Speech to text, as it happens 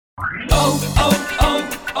O'Reilly.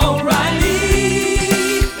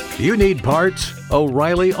 You need parts?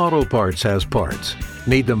 O'Reilly Auto Parts has parts.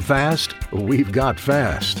 Need them fast? We've got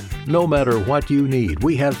fast. No matter what you need,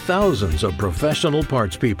 we have thousands of professional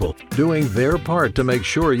parts people doing their part to make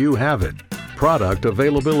sure you have it. Product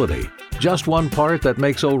availability. Just one part that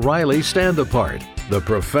makes O'Reilly stand apart. The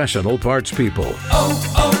professional parts people.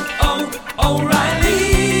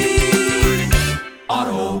 O'Reilly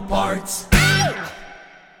Auto Parts.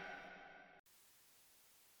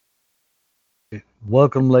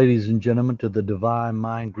 Welcome, ladies and gentlemen, to the Divine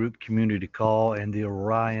Mind Group Community Call and the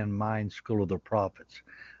Orion Mind School of the Prophets.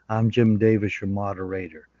 I'm Jim Davis, your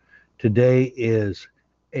moderator. Today is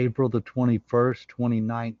April the 21st,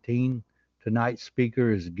 2019. Tonight's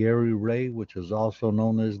speaker is Gary Ray, which is also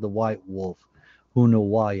known as the White Wolf,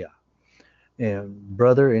 Hunawaya. And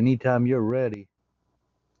brother, anytime you're ready,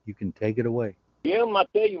 you can take it away. Jim, I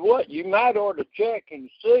tell you what, you might ought to check and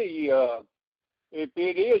see if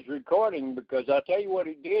it is recording, because I tell you what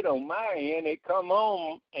it did on my end. It come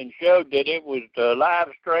on and showed that it was live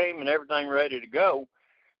stream and everything ready to go.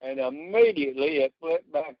 And immediately it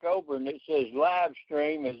flipped back over and it says live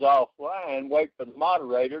stream is offline. Wait for the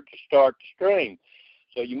moderator to start the stream.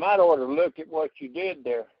 So you might ought to look at what you did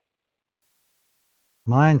there.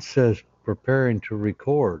 Mine says preparing to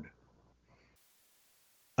record.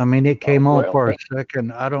 I mean, it came on for a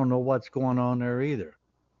second. I don't know what's going on there either.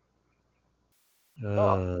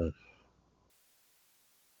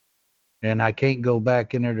 And I can't go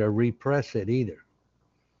back in there to repress it either.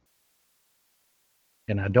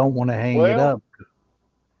 And I don't want to hang it up.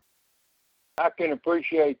 I can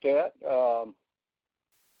appreciate that. Well,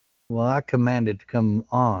 I commanded to come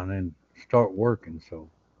on and start working, so.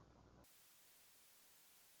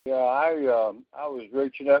 Yeah, I was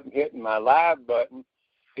reaching up and hitting my live button.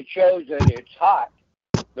 It shows that it's hot,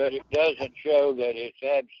 but it doesn't show that it's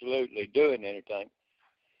absolutely doing anything.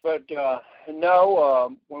 But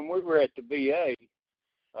no, when we were at the VA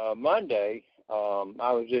Monday,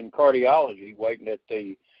 I was in cardiology waiting at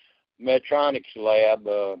the Medtronics lab.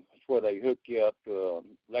 It's where they hook you up to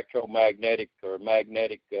electromagnetic or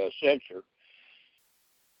magnetic sensor.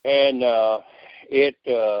 And it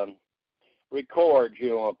records,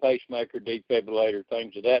 a pacemaker, defibrillator,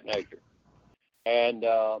 things of that nature. And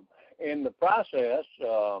in the process,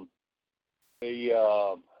 the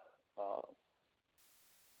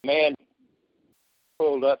man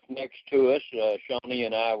pulled up next to us. Shawnee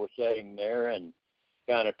and I were sitting there and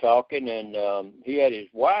kind of talking, and he had his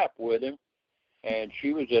wife with him, and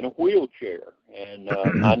she was in a wheelchair. And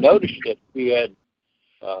I noticed that she had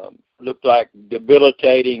looked like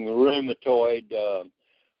debilitating rheumatoid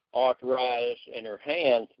arthritis in her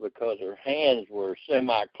hands, because her hands were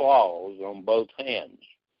semi-claws on both hands.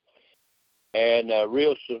 And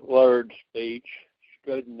real slurred speech. She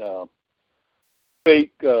couldn't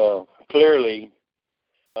speak clearly.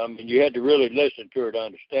 I mean, you had to really listen to her to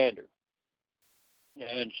understand her.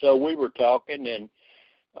 And so we were talking, and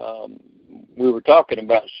we were talking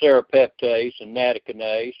about serapeptase and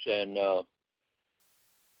natokinase and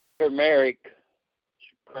turmeric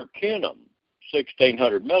curcumin,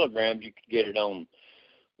 1,600 milligrams. You could get it on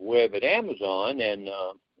the web at Amazon, and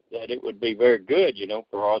that it would be very good,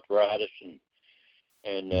 for arthritis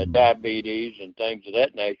and diabetes and things of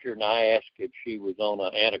that nature. And I asked if she was on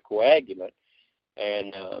an anticoagulant,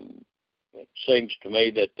 and it seems to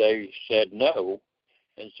me that they said no.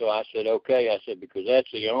 And so I said, okay. I said, because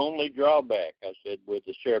that's the only drawback. I said, with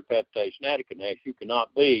the serapeptase natokinase, you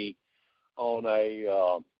cannot be on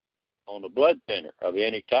a blood thinner of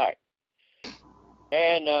any type.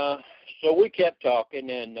 And so we kept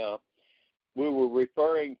talking, and we were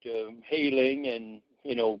referring to healing and,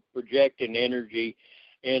 projecting energy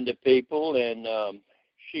into people. And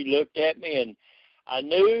she looked at me, and I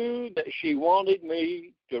knew that she wanted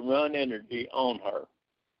me to run energy on her.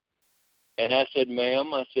 And I said,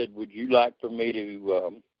 ma'am, would you like for me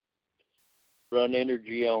to run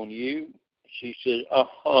energy on you? She said,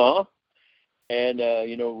 uh-huh. And,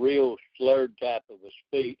 real slurred type of a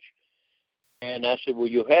speech. And I said, well,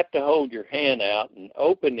 you'll have to hold your hand out and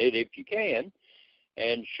open it if you can.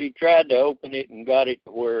 And she tried to open it and got it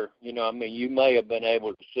to where, you may have been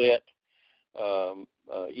able to set, I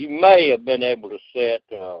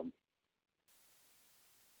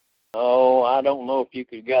don't know if you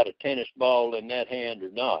could have got a tennis ball in that hand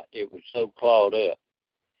or not. It was so clawed up.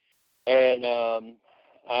 And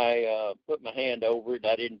I put my hand over it.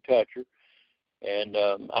 I didn't touch her. And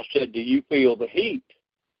I said, do you feel the heat?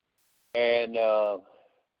 And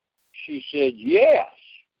she said, yes.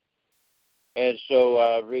 And so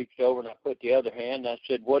I reached over and I put the other hand, and I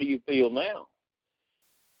said, what do you feel now?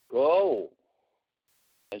 Oh.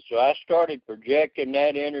 And so I started projecting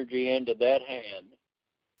that energy into that hand.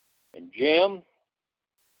 And Jim,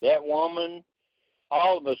 that woman,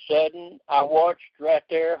 all of a sudden, I watched right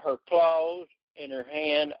there her claws in her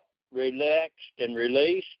hand relaxed and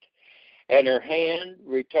released, and her hand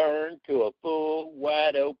returned to a full,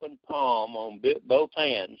 wide-open palm on both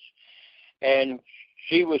hands. And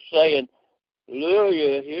she was saying,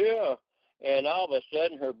 "Hallelujah, yeah." And all of a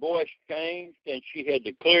sudden, her voice changed, and she had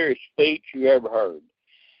the clearest speech you ever heard.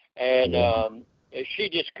 And she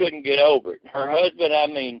just couldn't get over it. Her husband,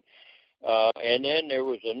 and then there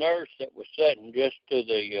was a nurse that was sitting just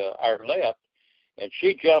to our left, and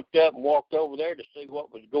she jumped up and walked over there to see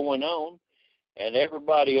what was going on, and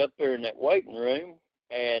everybody up there in that waiting room,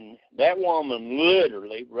 and that woman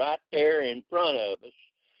literally right there in front of us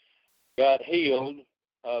got healed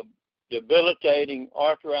of debilitating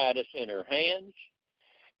arthritis in her hands,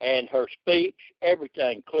 and her speech,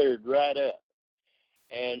 everything cleared right up.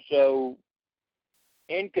 And so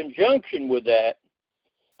in conjunction with that,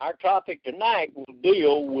 our topic tonight will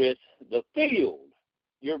deal with the field,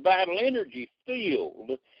 your vital energy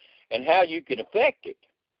field, and how you can affect it.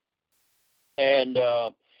 And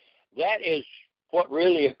that is what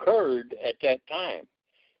really occurred at that time.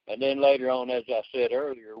 And then later on, as I said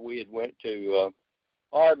earlier, we had went to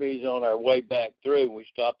Arby's on our way back through. We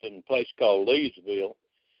stopped in a place called Leesville,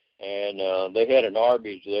 and they had an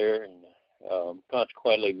Arby's there, and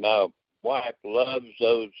consequently my wife loves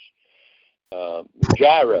those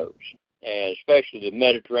gyros, and especially the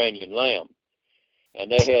Mediterranean lamb.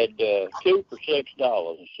 And they had 2 for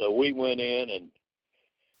 $6. So we went in, and it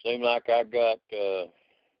seemed like I got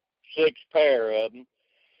 6 pair of them.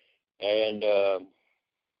 And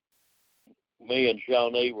me and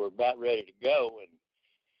Shawnee were about ready to go.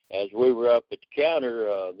 And as we were up at the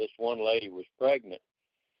counter, this one lady was pregnant.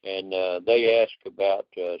 And they asked about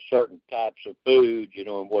certain types of food,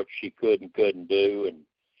 and what she could and couldn't do.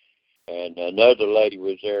 And another lady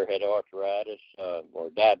was there, had arthritis or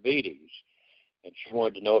diabetes, and she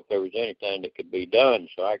wanted to know if there was anything that could be done.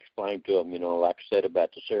 So I explained to them, like I said,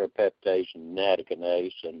 about the serapeptase and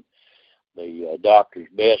naticanase and the Doctor's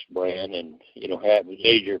Best brand, and, how it was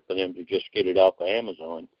easier for them to just get it off of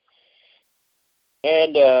Amazon.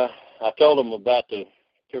 And I told them about the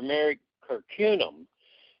turmeric curcumin,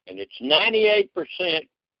 and it's 98%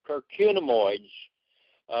 curcuminoids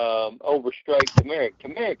over straight turmeric.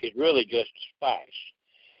 Turmeric is really just a spice,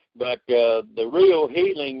 but the real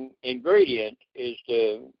healing ingredient is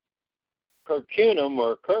the curcumin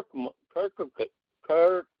or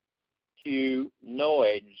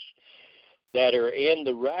curcuminoids that are in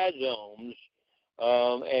the rhizomes,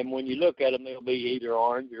 and when you look at them, they'll be either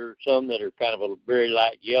orange or some that are kind of a very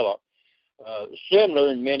light yellow,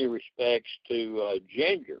 similar in many respects to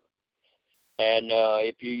ginger. And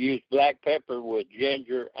if you use black pepper with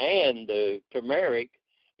ginger and the turmeric,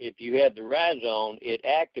 if you have the rhizome, it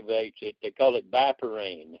activates it. They call it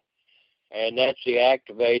piperine. And that's the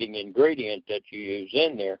activating ingredient that you use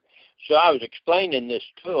in there. So I was explaining this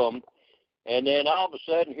to them, and then all of a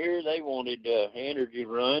sudden here they wanted energy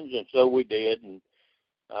runs, and so we did. And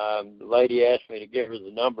the lady asked me to give her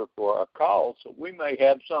the number for a call, so we may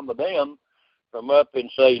have some of them from up in,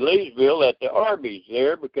 say, Leesville at the Arby's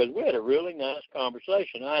there, because we had a really nice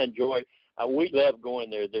conversation. I enjoy, we love going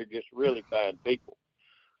there. They're just really fine people.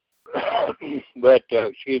 But,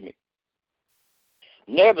 excuse me.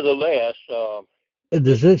 Nevertheless,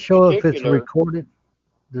 does it show if it's recorded?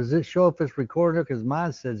 Does it show if it's recorded? Because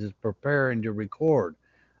mine says it's preparing to record.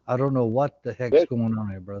 I don't know what the heck's going on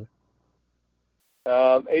here, brother.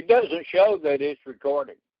 It doesn't show that it's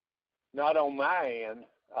recording. Not on my end.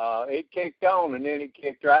 It kicked on, and then it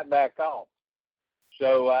kicked right back off.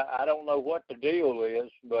 So I don't know what the deal is,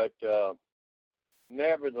 but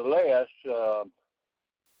nevertheless,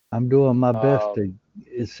 I'm doing my best to.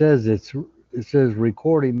 It says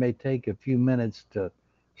recording may take a few minutes to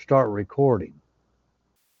start recording.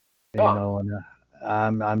 And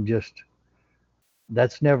I'm just,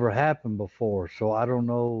 that's never happened before, so I don't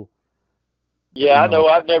know. Yeah, I know.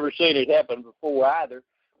 I've never seen it happen before either.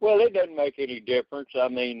 Well, it doesn't make any difference. I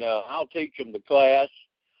mean, I'll teach them the class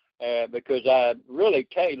because I really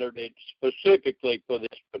tailored it specifically for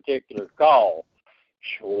this particular call.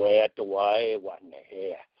 Sweat away, what in the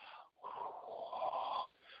hell?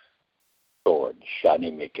 Lord,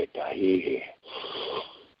 shani miketahi.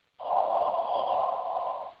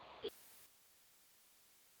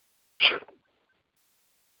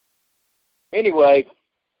 Anyway,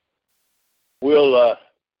 we'll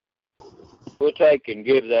take and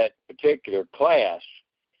give that particular class,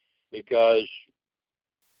 because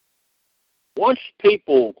once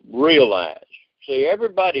people realize, See,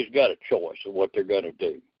 everybody's got a choice of what they're going to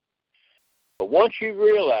do. But once you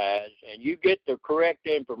realize and you get the correct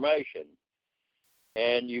information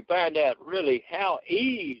and you find out really how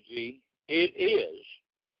easy it is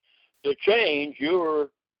to change your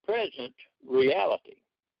present reality.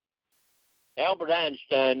 Albert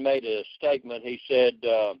Einstein made a statement. He said,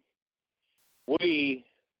 we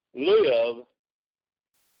live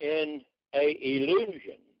in an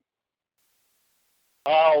illusion,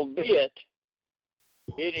 albeit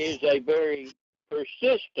it is a very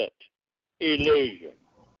persistent illusion.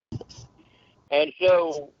 And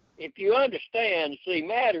so if you understand, see,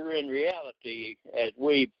 matter in reality as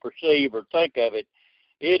we perceive or think of it,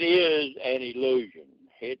 it is an illusion.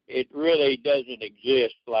 It really doesn't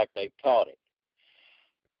exist like they taught it.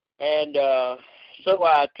 And so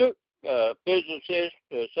I took a physicist,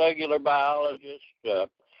 a cellular biologist, a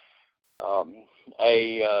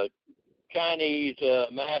Chinese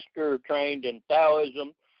master trained in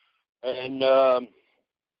Taoism, and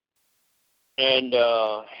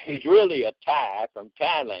he's really a Thai from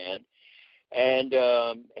Thailand, and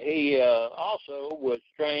he also was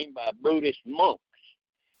trained by Buddhist monks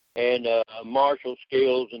and martial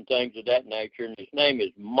skills and things of that nature, and his name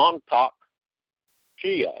is Montauk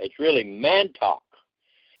Chia. It's really Mantok,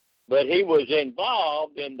 but he was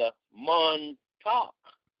involved in the Montauk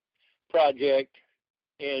project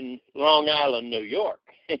in Long Island, New York.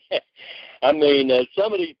 I mean,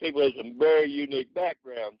 some of these people have some very unique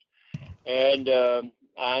backgrounds, and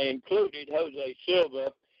I included Jose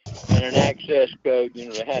Silva and an access code,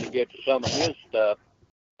 how to get to some of his stuff.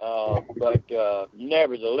 But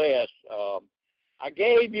nevertheless, I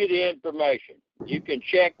gave you the information. You can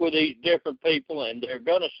check with these different people, and they're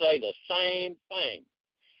going to say the same thing.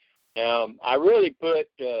 Now, I really put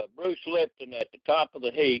Bruce Lipton at the top of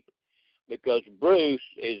the heap because Bruce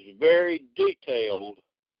is very detailed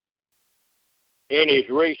in his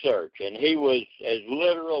research, and he was as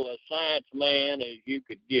literal a science man as you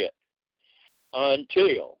could get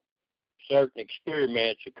until certain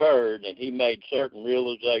experiments occurred and he made certain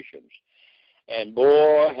realizations. And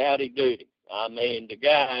boy, howdy doody. I mean, the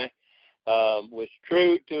guy was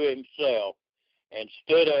true to himself and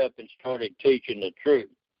stood up and started teaching the truth.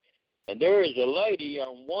 And there is a lady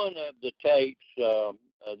on one of the tapes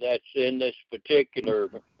that's in this particular,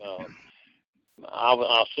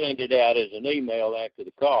 I'll send it out as an email after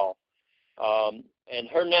the call. And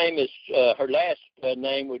her name is, her last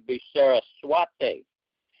name would be Saraswati.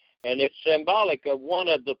 And it's symbolic of one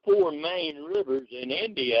of the 4 main rivers in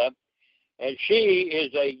India. And she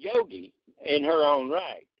is a yogi in her own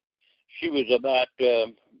right. She was about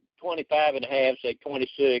 25 and a half, say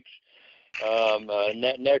 26, in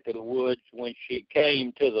that neck of the woods when she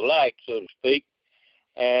came to the light, so to speak.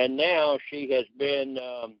 And now she has been,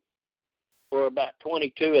 for about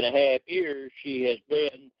 22 and a half years, she has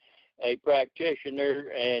been a practitioner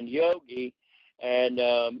and yogi, and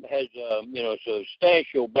has a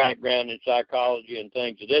substantial background in psychology and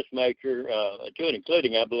things of this nature, to and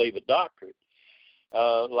including, I believe, a doctorate,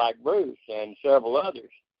 like Bruce and several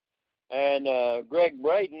others. And Greg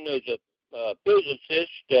Braden is a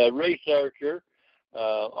physicist, researcher,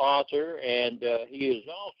 author, and he is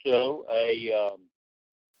also a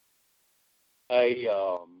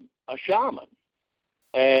shaman.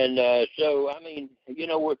 And so, I mean,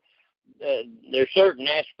 there's certain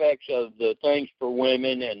aspects of the things for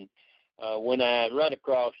women, and when I run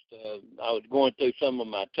across, I was going through some of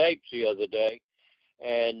my tapes the other day,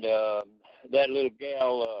 and that little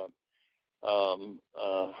gal,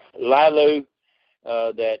 Lilu,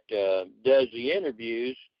 that does the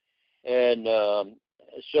interviews, and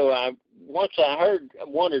so once I heard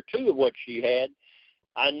 1 or 2 of what she had,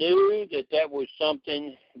 I knew that was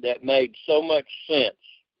something that made so much sense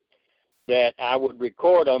that I would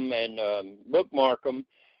record them and bookmark them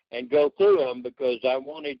and go through them, because I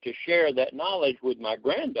wanted to share that knowledge with my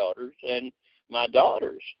granddaughters and my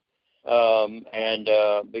daughters.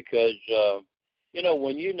 Because,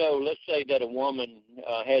 when let's say that a woman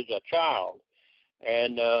has a child,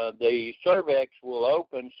 and the cervix will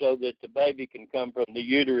open so that the baby can come from the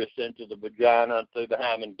uterus into the vagina through the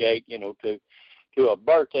hymen gate, to a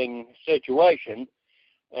birthing situation,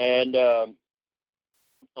 and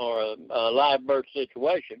or a live birth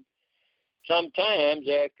situation. Sometimes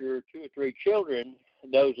after 2 or 3 children,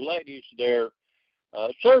 those ladies, their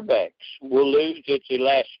cervix will lose its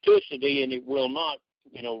elasticity, and it will not,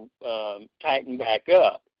 tighten back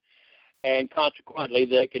up. And consequently,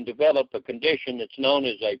 they can develop a condition that's known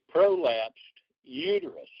as a prolapsed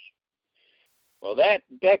uterus. Well, that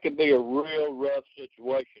could be a real rough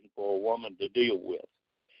situation for a woman to deal with.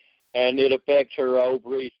 and it affects her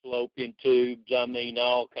ovaries, fallopian tubes. I mean,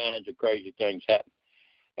 all kinds of crazy things happen.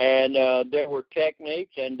 And there were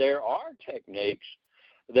techniques, and there are techniques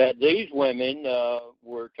that these women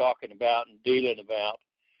were talking about and dealing about.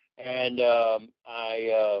 And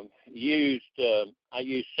I used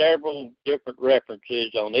several different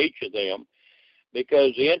references on each of them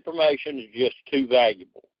because the information is just too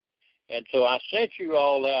valuable. And so I sent you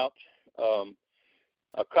all out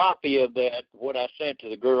a copy of that, what I sent to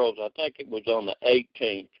the girls. I think it was on the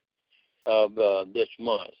 18th of this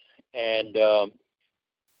month. And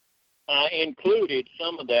I included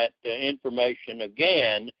some of that information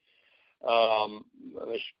again,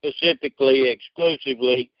 specifically,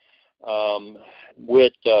 exclusively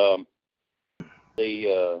with the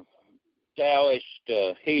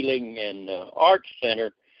Taoist Healing and Arts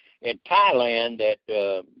Center in Thailand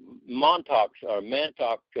that Mantak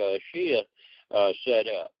Shia set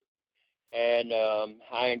up. And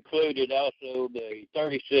I included also the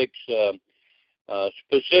 36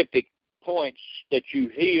 specific points that you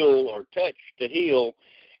heal or touch to heal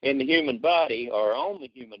in the human body or on the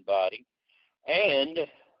human body, and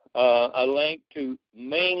a link to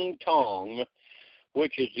Ming Tong,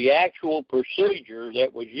 which is the actual procedure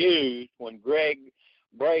that was used when Greg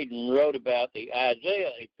Braden wrote about the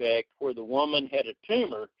Isaiah effect, where the woman had a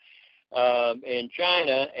tumor in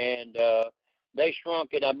China, and they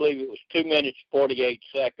shrunk it. I believe it was 2 minutes, 48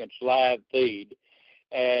 seconds live feed.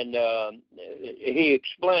 And he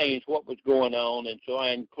explains what was going on, and so I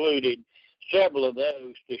included several of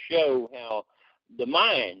those to show how the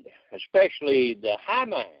mind, especially the high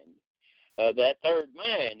mind, that third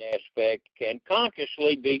mind aspect, can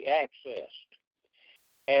consciously be accessed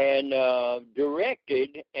and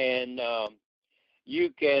directed, and you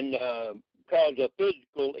can cause a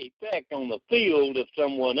physical effect on the field of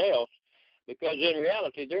someone else, because in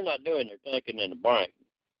reality they're not doing their thinking in the brain.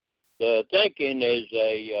 The thinking is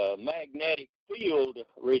a magnetic field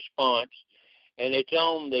response, and it's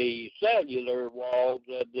on the cellular walls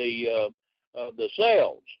of the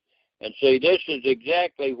cells. And see, this is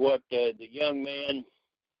exactly what the young man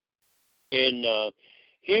in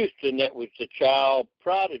Houston that was the child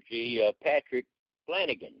prodigy, Patrick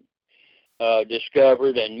Flanagan,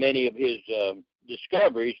 discovered, and many of his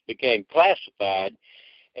discoveries became classified.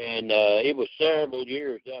 And it was several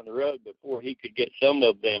years down the road before he could get some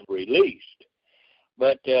of them released.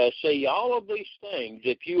 But see, all of these things,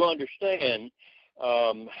 if you understand,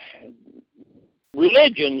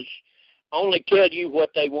 religions only tell you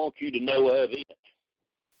what they want you to know of it.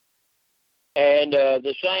 And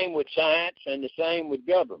the same with science and the same with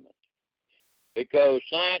government. Because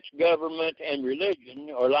science, government, and religion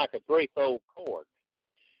are like a threefold cord.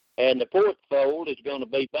 And the fourth fold is going to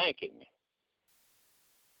be banking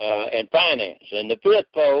and finance. And the fifth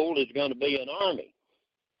fold is going to be an army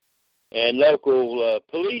and local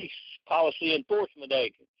police, policy enforcement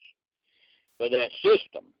agents for that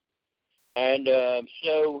system. And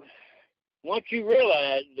so once you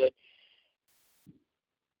realize that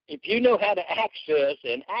if you know how to access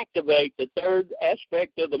and activate the third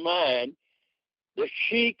aspect of the mind, the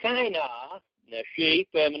Shekinah, the She,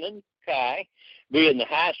 feminine, Kai, being the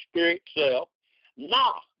high spirit self,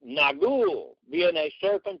 Nagul, being a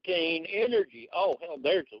serpentine energy. Oh, hell,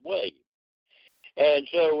 there's a wave. And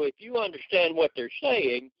so if you understand what they're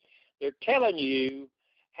saying, they're telling you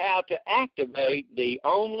how to activate the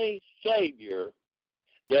only Savior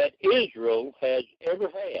that Israel has ever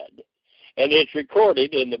had. And it's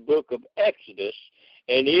recorded in the book of Exodus,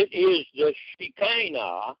 and it is the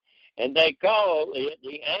Shekinah, and they call it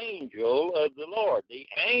the angel of the Lord, the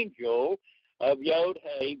angel of Yod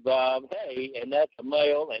Hey Vav Hey, and that's a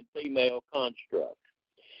male and female construct.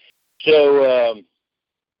 So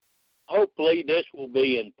hopefully this will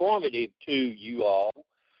be informative to you all.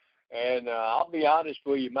 And I'll be honest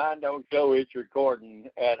with you, mine don't show its recording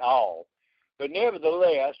at all. But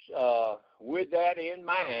nevertheless, with that in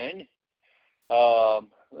mind,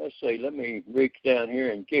 let's see, let me reach down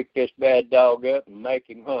here and kick this bad dog up and make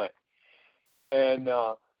him hunt. And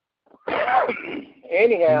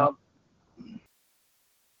anyhow,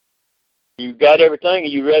 you got everything? Are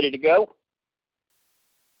you ready to go?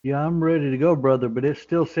 Yeah, I'm ready to go, brother, but it's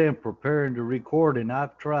still saying preparing to record, and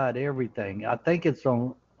I've tried everything. I think it's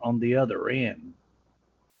on the other end.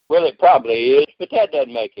 Well, it probably is, but that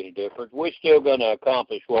doesn't make any difference. We're still going to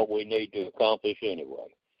accomplish what we need to accomplish anyway.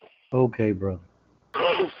 Okay, brother.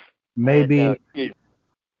 Maybe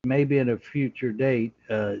in a future date,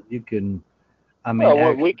 you can. I mean,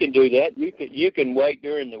 well, we can do that. You can wait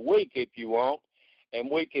during the week if you want, and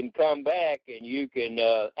we can come back and you can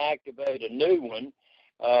activate a new one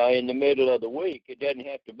in the middle of the week. It doesn't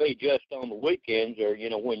have to be just on the weekends or,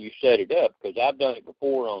 when you set it up, because I've done it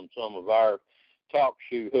before on some of our talk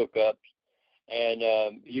shoe hookups, and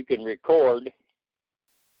you can record.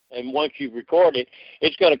 And once you record it,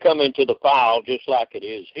 it's going to come into the file just like it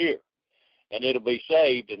is here. And it'll be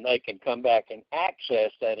saved, and they can come back and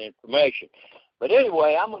access that information. But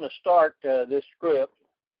anyway, I'm going to start this script.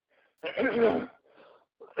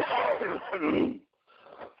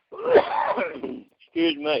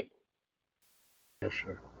 Excuse me. Yes,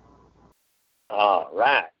 sir. All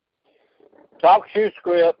right. Talk shoe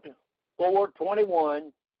script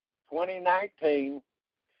 4/21/2019.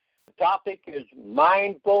 The topic is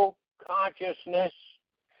mindful consciousness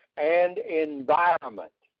and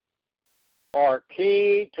environment are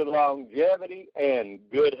key to longevity and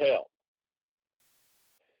good health.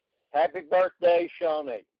 Happy birthday,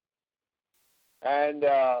 Shawnee. And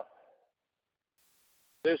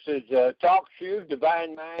this is Talk Shoe,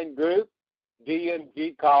 Divine Mind Group,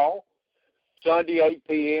 DMG call, Sunday, 8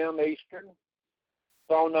 p.m. Eastern.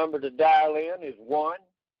 Phone number to dial in is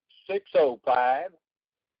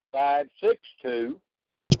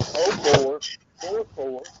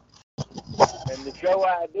 1-605-562-0444. And the show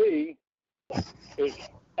ID is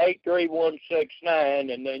 83169,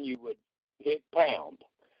 and then you would hit pound.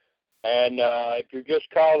 And if you're just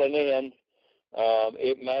calling in,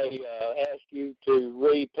 it may ask you to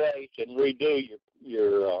replace and redo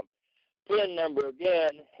your PIN number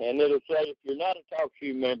again, and it'll say if you're not a Talk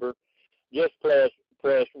Shoe member, just press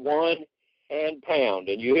 1 and pound,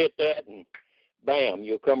 and you hit that, and bam,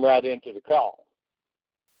 you'll come right into the call.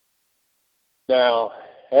 Now,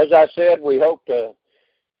 as I said, we hope to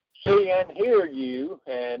see and hear you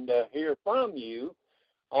and hear from you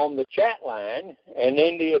on the chat line, and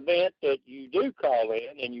in the event that you do call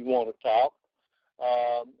in and you want to talk,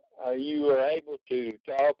 you are able to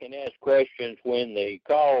talk and ask questions when the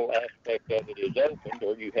call aspect of it is opened,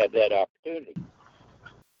 or you have that opportunity.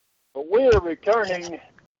 But we are returning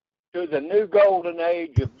to the new golden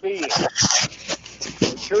age of being.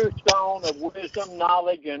 The true stone of wisdom,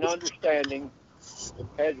 knowledge, and understanding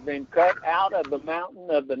has been cut out of the mountain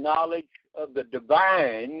of the knowledge of the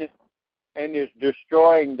divine and is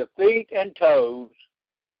destroying the feet and toes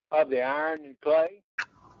of the iron and clay,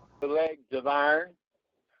 the legs of iron,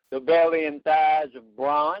 the belly and thighs of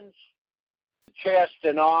bronze, the chest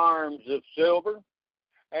and arms of silver,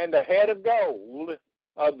 and the head of gold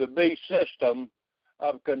of the beast system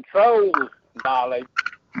of controlled knowledge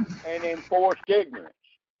and enforced ignorance.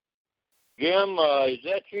 Jim, is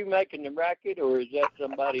that you making the bracket, or is that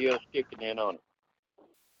somebody else kicking in on it?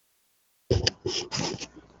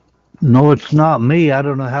 No, it's not me. I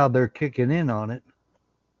don't know how they're kicking in on it.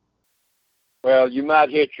 Well, you might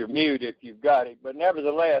hit your mute if you've got it, but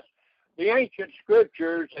nevertheless, the ancient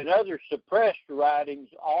scriptures and other suppressed writings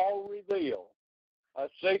all reveal a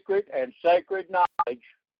secret and sacred knowledge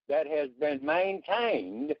that has been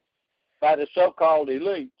maintained by the so-called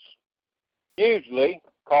elites, usually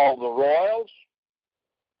called the royals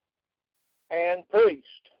and priests.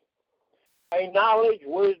 A knowledge,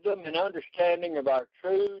 wisdom, and understanding of our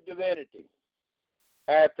true divinity.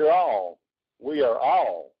 After all, we are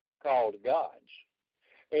all called gods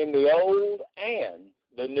in the Old and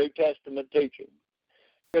the New Testament teaching,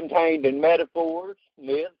 contained in metaphors,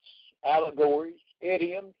 myths, allegories,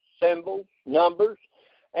 idioms, symbols, numbers,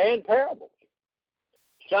 and parables.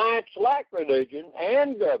 Science, like religion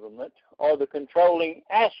and government, are the controlling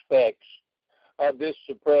aspects of this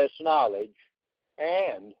suppressed knowledge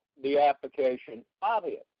and the application of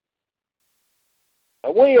it.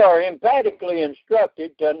 We are emphatically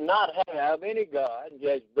instructed to not have any gods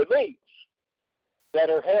as beliefs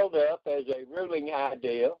that are held up as a ruling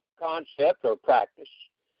idea, concept, or practice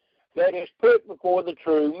that is put before the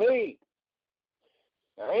true me.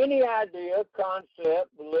 Now, any idea,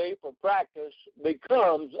 concept, belief, or practice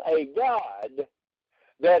becomes a god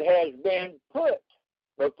that has been put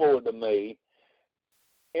before the me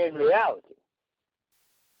in reality.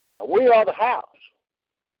 We are the house,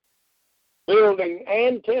 building,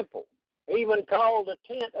 and temple, even called a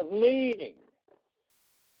tent of meeting.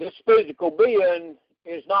 This physical being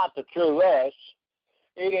is not the true us.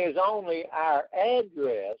 It is only our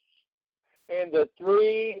address in the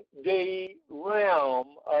 3D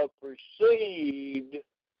realm of perceived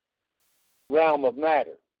realm of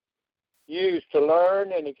matter, used to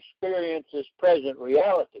learn and experience this present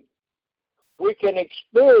reality. We can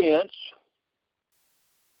experience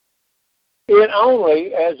it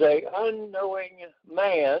only as an unknowing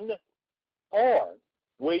man, or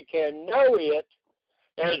we can know it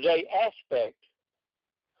as an aspect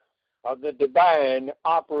of the divine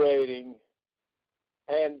operating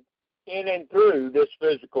and in and through this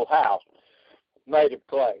physical house made of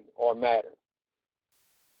clay or matter.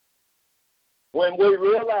 When we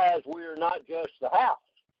realize we are not just the house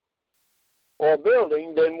or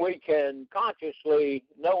building, then we can consciously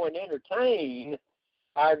know and entertain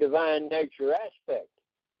our divine nature aspect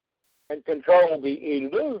and control the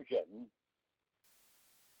illusion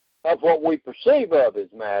of what we perceive of as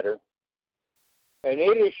matter, and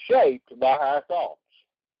it is shaped by our thoughts,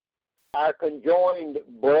 our conjoined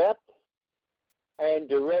breath, and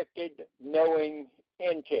directed knowing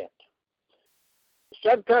intent. The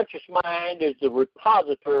subconscious mind is the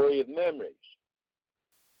repository of memories,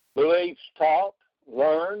 beliefs taught,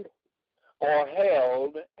 learned, or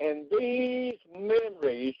held, and these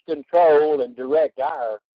memories control and direct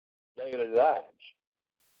our daily lives.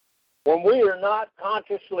 When we are not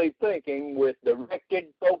consciously thinking with directed,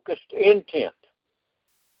 focused intent,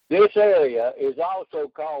 this area is also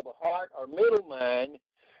called the heart or middle mind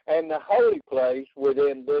and the holy place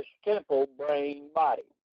within this temple brain body.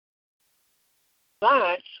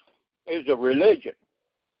 Science is a religion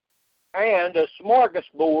and a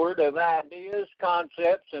smorgasbord of ideas,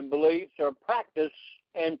 concepts, and beliefs are practiced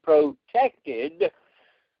and protected,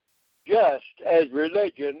 just as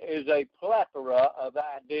religion is a plethora of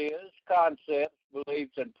ideas, concepts,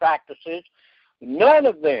 beliefs, and practices. None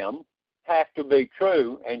of them have to be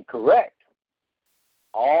true and correct.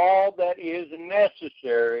 All that is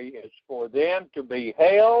necessary is for them to be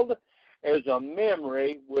held as a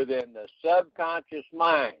memory within the subconscious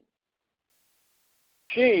mind.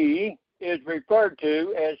 She is referred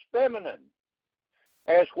to as feminine,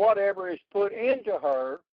 as whatever is put into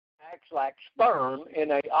her acts like sperm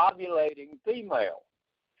in a ovulating female.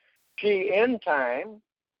 She, in time,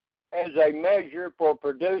 as a measure for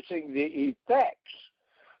producing the effects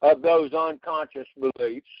of those unconscious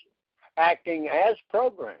beliefs, acting as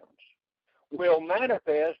programs, will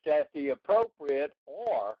manifest at the appropriate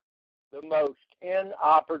or the most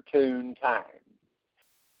inopportune time.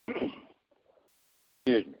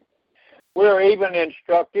 Excuse me. We're even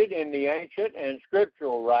instructed in the ancient and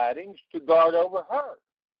scriptural writings to guard over her,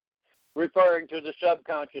 referring to the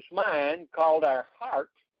subconscious mind called our heart,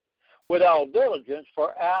 with all diligence,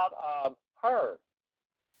 for out of her,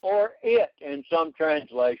 or it in some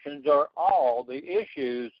translations, are all the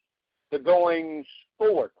issues, the goings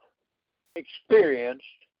forth experienced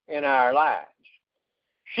in our lives.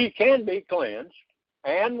 She can be cleansed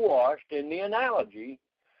and washed in the analogy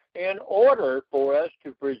in order for us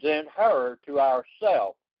to present her to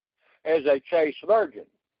ourselves as a chaste virgin,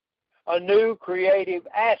 a new creative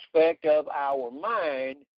aspect of our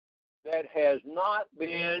mind that has not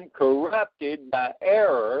been corrupted by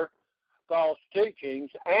error, false teachings,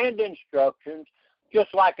 and instructions,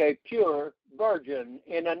 just like a pure virgin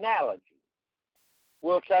in analogy.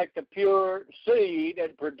 We'll take the pure seed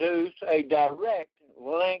and produce a direct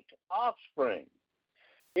linked offspring.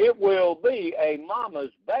 It will be a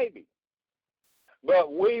mama's baby,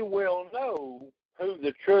 but we will know who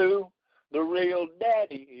the real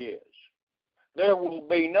daddy is. There will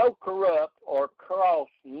be no corrupt or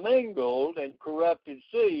cross-mingled and corrupted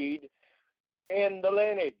seed in the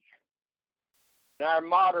lineage. In our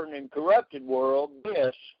modern and corrupted world,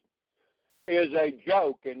 this is a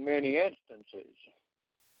joke in many instances.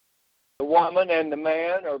 The woman and the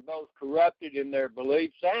man are both corrupted in their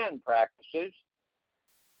beliefs and practices,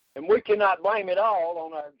 and we cannot blame it all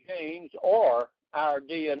on our genes or our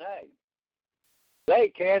DNA. They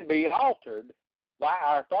can be altered by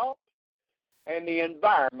our thoughts and the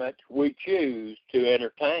environment we choose to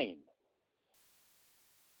entertain.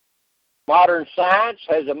 Modern science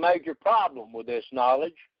has a major problem with this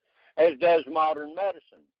knowledge, as does modern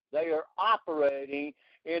medicine. They are operating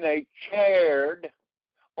in a chaired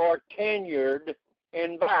or tenured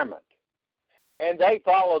environment, and they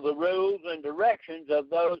follow the rules and directions of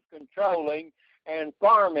those controlling and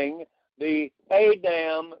farming the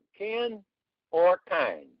Adam kin or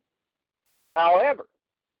kind. However,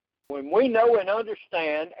 when we know and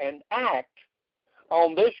understand and act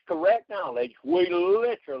on this correct knowledge, we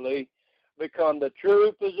literally become the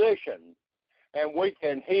true physician, and we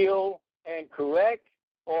can heal and correct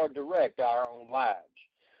or direct our own lives.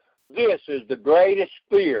 This is the greatest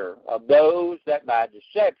fear of those that by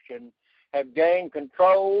deception have gained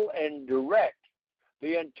control and direct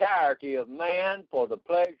the entirety of man for the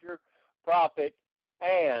pleasure, profit,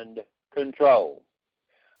 and control.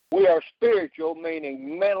 We are spiritual,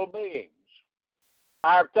 meaning mental beings.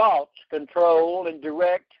 Our thoughts control and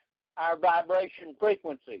direct our vibration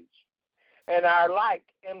frequencies and our light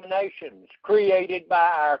emanations created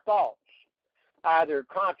by our thoughts, either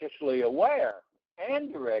consciously aware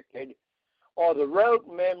and directed, or the rote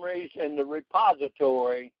memories in the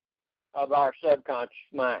repository of our subconscious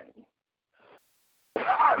mind.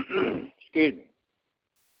 Excuse me.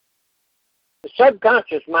 The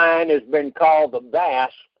subconscious mind has been called the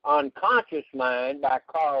vast unconscious mind by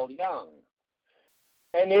Carl Jung,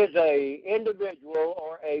 and is a individual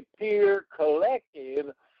or a peer collective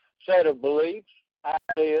set of beliefs,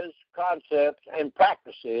 ideas, concepts, and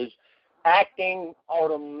practices acting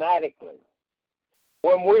automatically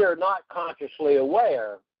when we are not consciously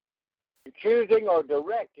aware, choosing or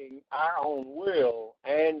directing our own will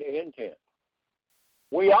and intent.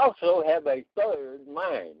 We also have a third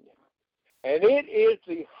mind, and it is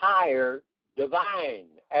the higher divine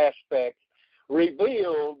aspect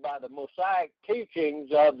revealed by the Mosaic teachings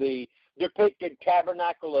of the depicted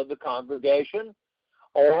tabernacle of the congregation,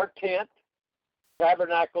 or tent,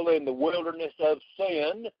 tabernacle in the wilderness of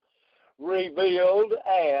sin, revealed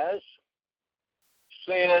as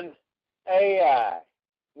Sin Ai.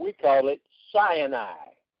 We call it Sinai.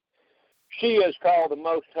 She is called the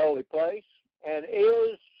most holy place and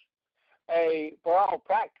is for all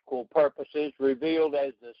practical purposes, revealed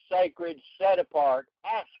as the sacred, set-apart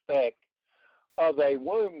aspect of a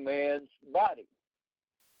womb man's body.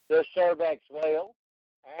 The cervix veil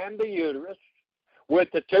and the uterus with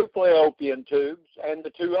the two fallopian tubes and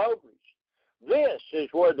the two ovaries. This is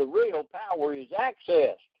where the real power is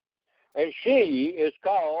accessed, and she is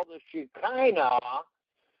called the Shekinah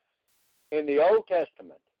in the Old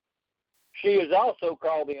Testament. She is also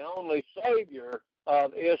called the only Savior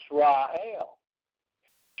of Israel.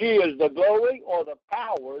 She is the glory or the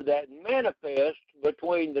power that manifests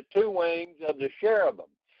between the two wings of the cherubim.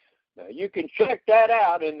 Now, you can check that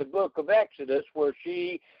out in the book of Exodus, where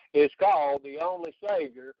she is called the only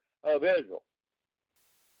Savior of Israel.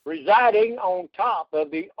 Residing on top of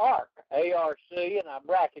the ark, A-R-C, and I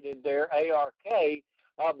bracketed there A-R-K,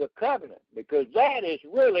 of the covenant, because that is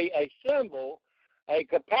really a symbol, a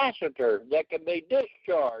capacitor that can be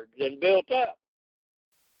discharged and built up.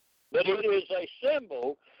 But it is a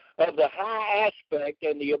symbol of the high aspect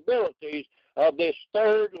and the abilities of this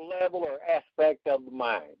third level or aspect of the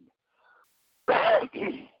mind.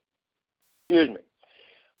 Excuse me.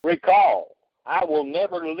 Recall, I will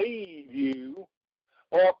never leave you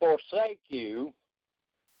or forsake you,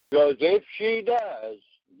 because if she does,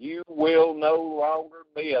 you will no longer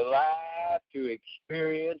be alive to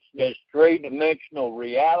experience this three-dimensional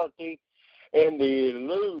reality in the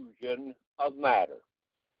illusion of matter.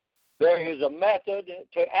 There is a method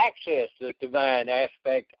to access the divine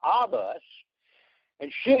aspect of us,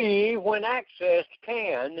 and she, when accessed,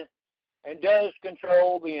 can and does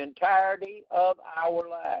control the entirety of our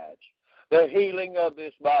lives, the healing of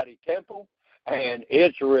this body temple, and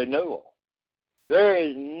its renewal. There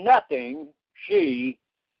is nothing she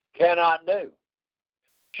cannot do.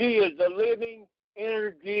 She is the living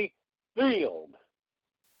energy field.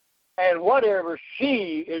 And whatever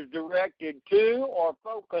she is directed to or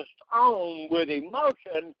focused on with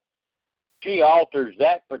emotion, she alters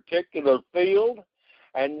that particular field,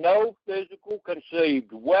 and no physical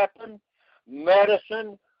conceived weapon,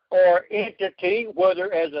 medicine, or entity,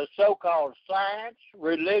 whether as a so-called science,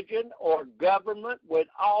 religion, or government with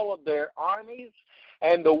all of their armies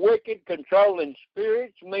and the wicked controlling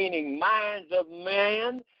spirits, meaning minds of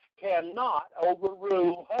man, cannot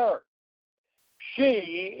overrule her. She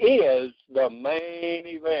is the main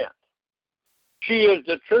event. She is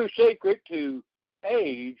the true secret to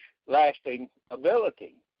age-lasting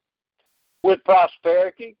ability. With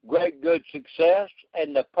prosperity, great good success,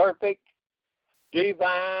 and the perfect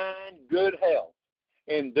divine good health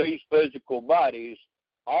in these physical bodies,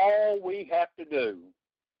 all we have to do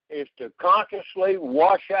is to consciously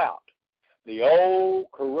wash out the old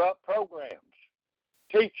corrupt programs,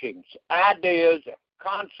 teachings, ideas,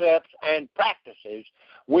 concepts, and practices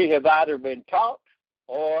we have either been taught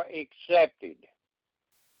or accepted.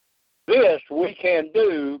 This we can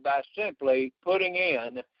do by simply putting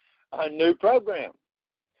in a new program,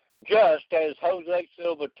 just as Jose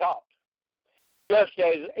Silva taught. Just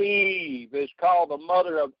as Eve is called the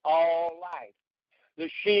mother of all life, the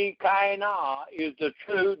Shekinah is the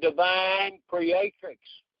true divine creatrix.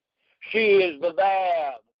 She is the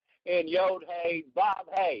Vav in Yod-Hey,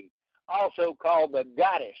 Vav-Hey, also called the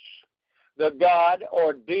goddess, the god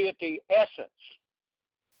or deity essence.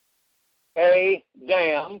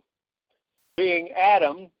 Adam, being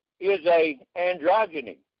Adam, is a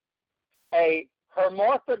androgyny, a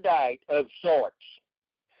hermaphrodite of sorts.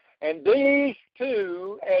 And these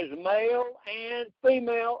two, as male and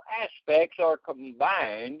female aspects, are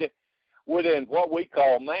combined within what we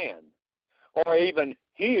call man, or even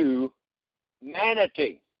humanity.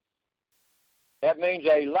 That means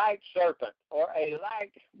a light serpent or a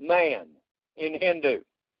light man in Hindu.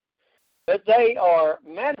 but they are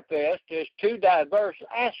manifest as two diverse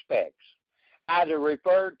aspects, either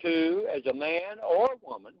referred to as a man or a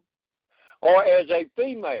woman, or as a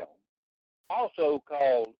female, also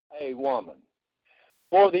called a woman.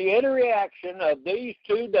 For the interaction of these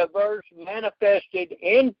two diverse manifested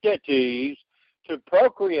entities to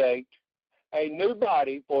procreate a new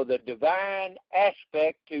body for the divine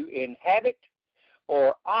aspect to inhabit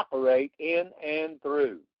or operate in and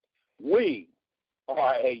through. We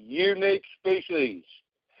are a unique species.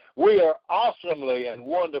 We are awesomely and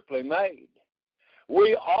wonderfully made.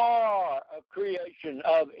 We are a creation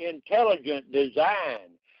of intelligent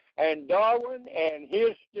design, and Darwin and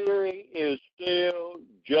his theory is still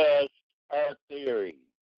just a theory.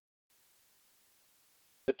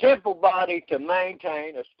 The temple body, to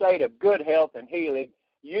maintain a state of good health and healing,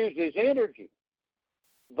 uses energy,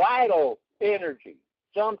 vital energy,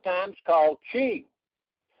 sometimes called chi.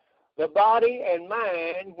 The body and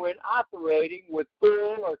mind, when operating with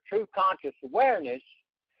full or true conscious awareness,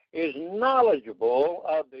 is knowledgeable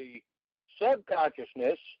of the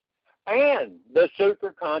subconsciousness and the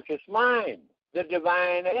superconscious mind, the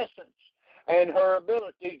divine essence, and her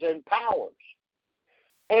abilities and powers.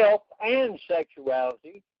 Health and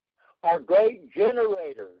sexuality are great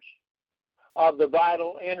generators of the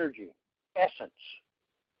vital energy, essence,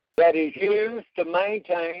 that is used to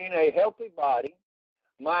maintain a healthy body,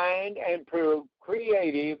 mind, and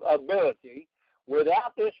creative ability.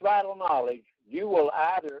 Without this vital knowledge, you will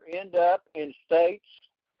either end up in states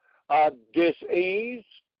of dis-ease,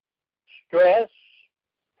 stress,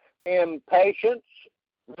 impatience,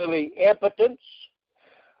 really impotence,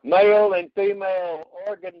 male and female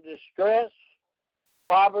organ distress,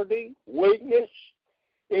 poverty, weakness,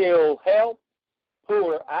 ill health,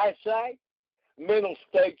 poor eyesight, mental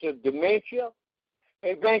states of dementia,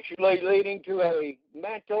 eventually leading to a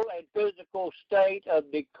mental and physical state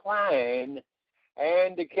of decline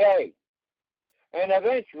and decay, and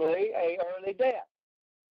eventually an early death.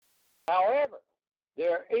 However,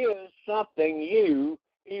 there is something you,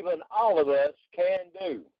 even all of us, can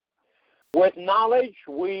do. With knowledge,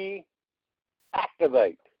 we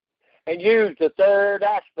activate and use the third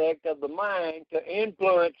aspect of the mind to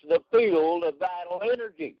influence the field of vital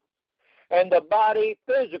energy and the body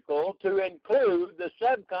physical to include the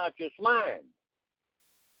subconscious mind.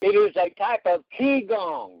 It is a type of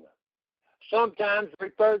qigong, sometimes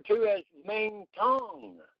referred to as Ming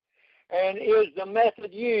Tong, and is the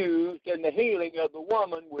method used in the healing of the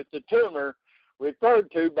woman with the tumor referred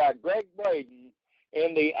to by Greg Braden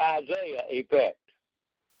in the Isaiah effect.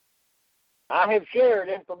 I have shared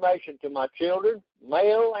information to my children,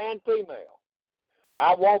 male and female.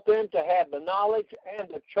 I want them to have the knowledge and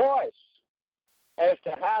the choice as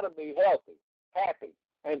to how to be healthy, happy,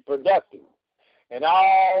 and productive in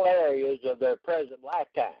all areas of their present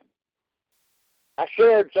lifetime. I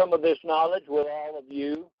shared some of this knowledge with all of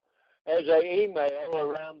you as an email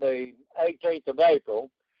around the 18th of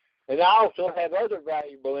April, and I also have other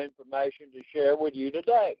valuable information to share with you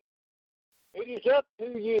today. It is up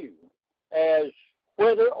to you as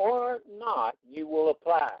whether or not you will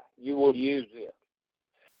apply, you will use it.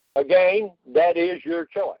 Again, that is your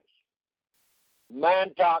choice.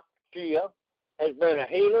 Mantak Chia has been a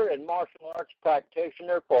healer and martial arts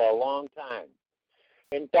practitioner for a long time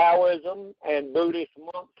in Taoism and Buddhist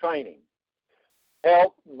monk training.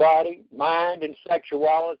 Health, body, mind, and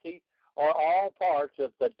sexuality are all parts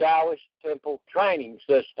of the Taoist temple training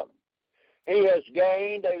system. He has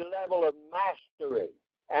gained a level of mastery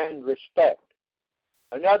and respect.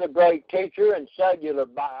 Another great teacher and cellular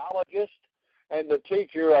biologist and the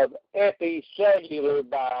teacher of epicellular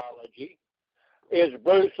biology is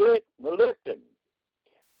Bruce Lipton.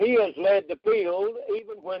 He has led the field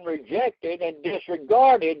even when rejected and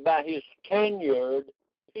disregarded by his tenured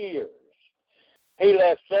peers. He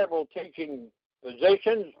left several teaching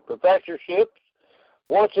positions, professorships,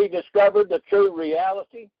 once he discovered the true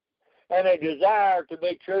reality and a desire to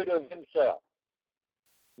be true to himself.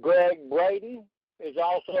 Greg Braden is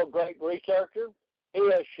also a great researcher. He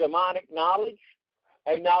has shamanic knowledge,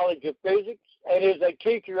 a knowledge of physics, and is a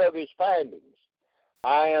teacher of his findings.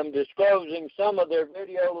 I am disclosing some of their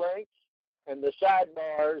video links and the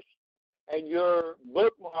sidebars, and your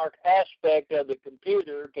bookmark aspect of the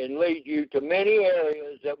computer can lead you to many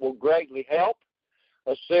areas that will greatly help,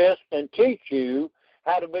 assist, and teach you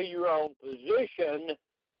how to be your own physician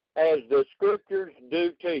as the scriptures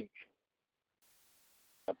do teach.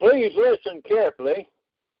 Now, please listen carefully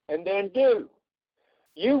and then do.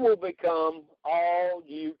 You will become all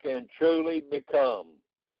you can truly become.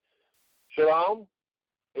 Shalom.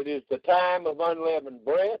 It is the time of unleavened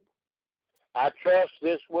bread. I trust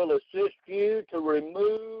this will assist you to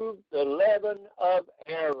remove the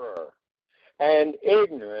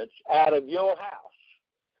out of your house,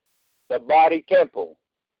 the body temple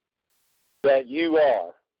that you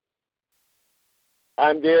are.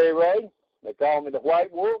 I'm Gary Ray. They call me the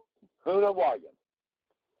White Wolf. Huna William.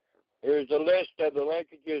 Here's a list of the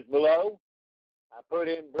linkages below. I put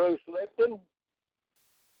in Bruce Lipton.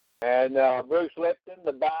 And Bruce Lipton,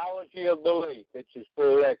 The Biology of Belief. It's his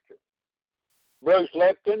full lecture. Bruce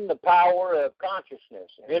Lipton, The Power of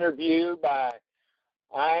Consciousness. Interview by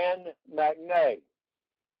Ian McNay.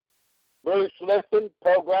 Bruce Lipton,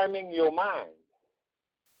 Programming Your Mind.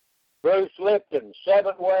 Bruce Lipton,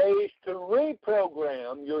 7 Ways to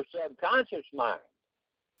Reprogram Your Subconscious Mind.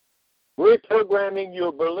 Reprogramming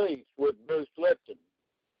Your Beliefs with Bruce Lipton.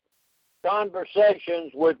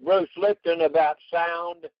 Conversations with Bruce Lipton about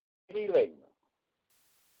sound healing.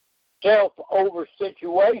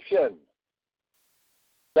 Self-over-situation.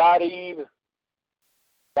 Sadiv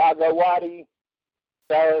Bhagawati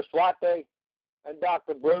Saraswati and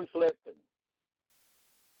Dr. Bruce Lipton.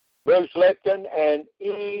 Bruce Lipton and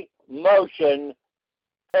Emotion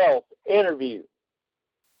Health Interview.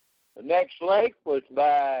 The next link was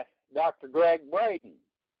by Dr. Greg Braden.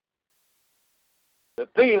 The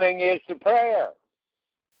feeling is the prayer.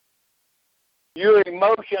 Your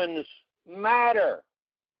emotions matter.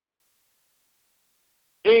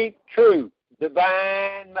 Deep truth,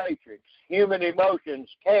 divine matrix. Human emotions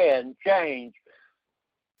can change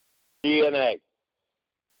DNA.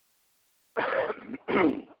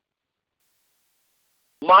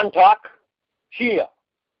 Montauk Chia.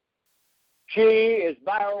 Chi is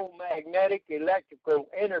biomagnetic electrical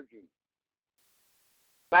energy.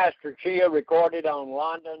 Master Chia recorded on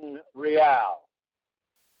London Real.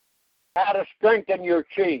 How to strengthen your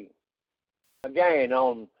chi. Again,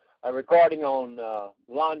 on a recording on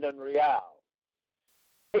London Real.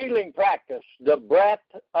 Healing practice, the breath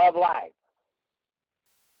of life.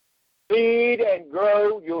 Feed and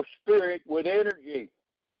grow your spirit with energy.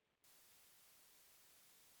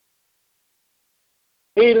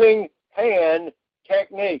 Healing hand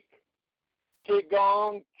technique.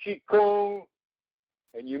 Qigong, Qigong,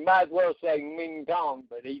 and you might as well say Ming Tong,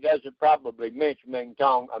 but he doesn't probably mention Ming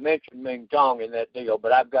Tong. I mentioned Ming Tong in that deal,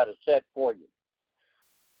 but I've got a set for you.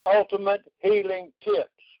 Ultimate healing tips.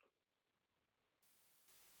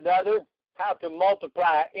 Another, how to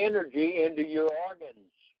multiply energy into your organs.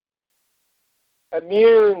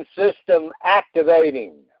 Immune system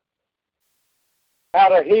activating. How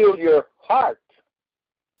to heal your heart.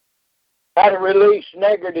 How to release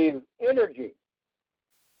negative energy.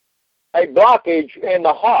 A blockage in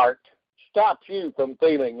the heart stops you from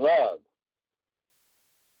feeling love.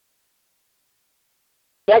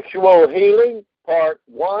 Sexual healing, part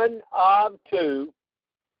 1 of 2,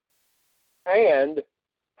 and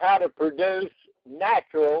how to produce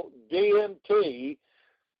natural DMT,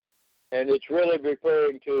 and it's really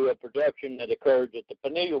referring to a production that occurs at the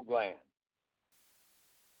pineal gland.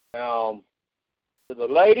 Now, to the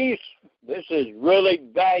ladies, this is really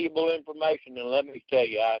valuable information, and let me tell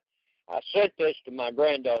you, I sent this to my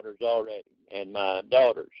granddaughters already and my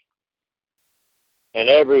daughters and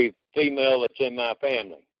every female that's in my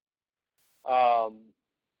family. How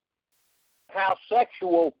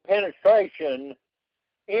sexual penetration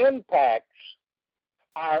impacts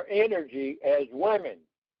our energy as women.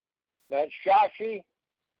 That's Shashi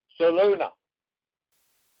Saluna.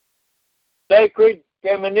 Sacred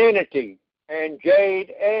femininity and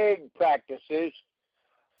jade egg practices,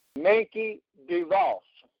 Minky DeVos.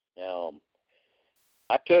 Now,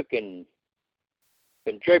 I took and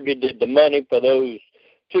contributed the money for those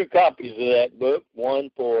 2 copies of that book,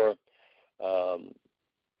 one for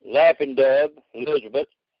Laughing Dove, Elizabeth,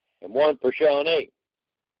 and one for Shawnee.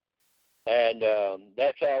 And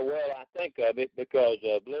that's how well I think of it because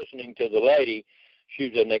of listening to the lady.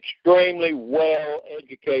 She's an extremely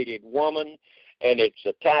well-educated woman, and it's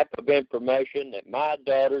the type of information that my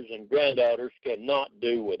daughters and granddaughters cannot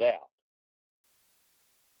do without.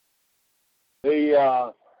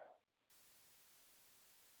 The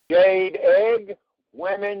Jade Egg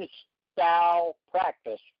Women's Style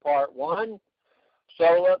Practice, Part 1,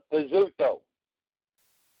 Sola Pizzuto.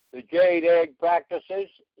 The Jade Egg Practices,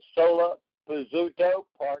 Sola Pizzuto,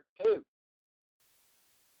 Part 2.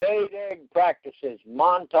 Jade Egg Practices,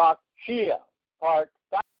 Montauk Chia, Part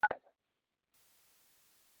 5.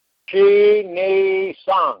 Chi Ni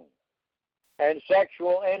Sang, and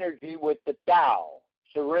Sexual Energy with the Tao,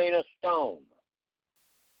 Serena Stone.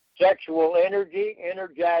 Sexual energy,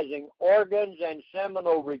 energizing organs and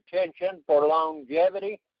seminal retention for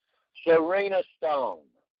longevity, Serena Stone.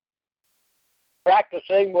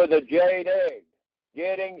 Practicing with a jade egg,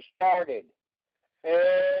 getting started,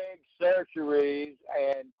 egg surgeries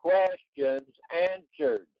and questions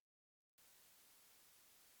answered,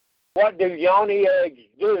 What do yoni eggs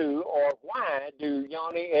do, or why do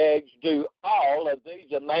yoni eggs do all of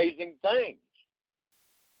these amazing things?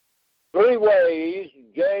 3 ways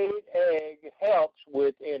jade egg helps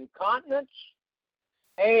with incontinence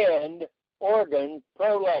and organ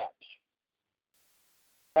prolapse.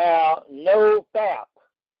 How no fap,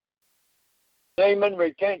 semen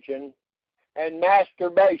retention, and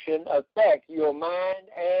masturbation affect your mind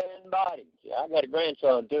and body. I got a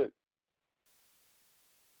grandson too.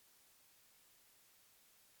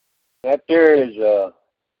 That there is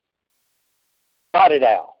spotted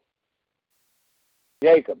owl,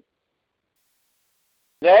 Jacob.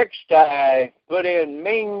 Next, I put in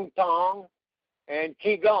Ming Tong and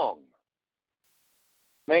Qigong.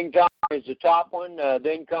 Ming Tong is the top one.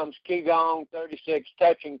 Then comes Qigong, 36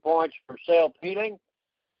 touching points for self-healing.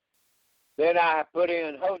 Then I put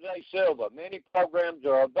in Jose Silva. Many programs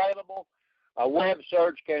are available. A web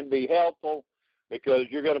search can be helpful because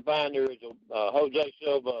you're going to find there is a Jose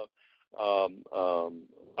Silva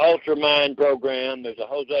Ultramind program. There's a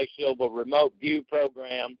Jose Silva Remote View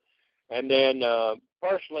program. And then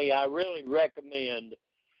personally, I really recommend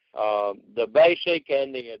the basic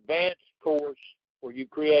and the advanced course where you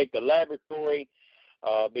create the laboratory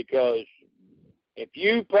because if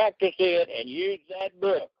you practice it and use that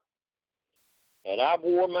book, and I've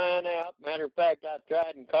wore mine out. Matter of fact, I've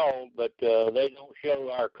tried and called, but they don't show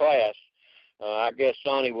our class. I guess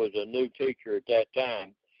Sonny was a new teacher at that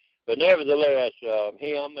time. But nevertheless,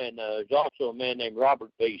 him and there's also a man named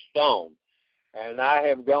Robert B. Stone. And I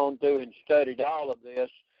have gone through and studied all of this.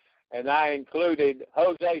 And I included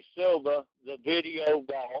Jose Silva, the video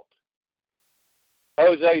vault,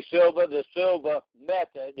 Jose Silva, the Silva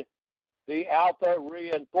method, the alpha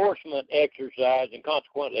reinforcement exercise, and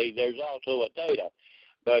consequently, there's also a theta.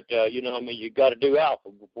 But, you got to do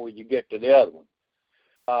alpha before you get to the other one.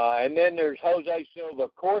 And then there's Jose Silva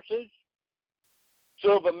courses,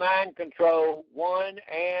 Silva Mind Control 1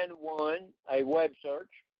 and 1, a web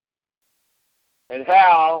search, and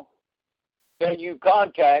how can you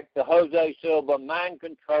contact the Jose Silva Mind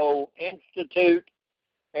Control Institute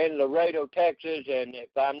in Laredo, Texas, and if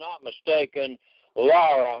I'm not mistaken,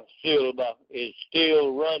 Laura Silva is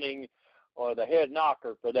still running or the head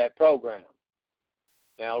knocker for that program.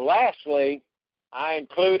 Now, lastly, I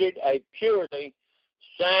included a purely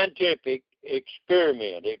scientific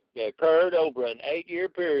experiment. It occurred over an 8-year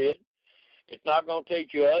period. It's not going to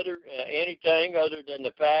teach you anything other than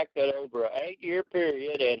the fact that over an 8-year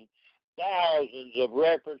period and thousands of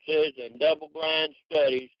references and double-blind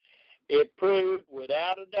studies, it proved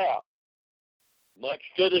without a doubt, much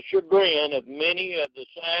to the chagrin of many of the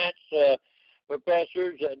science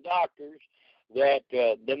professors and doctors, that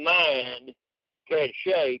the mind can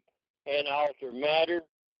shape and alter matter,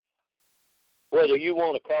 whether you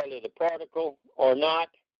want to call it a particle or not,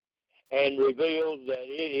 and reveals that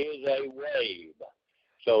it is a wave.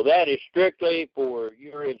 So that is strictly for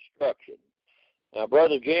your instruction. Now,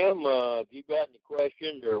 Brother Jim, if you've got any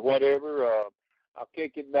questions or whatever, I'll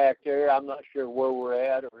kick it back there. I'm not sure where we're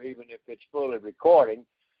at or even if it's fully recording,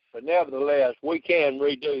 but nevertheless, we can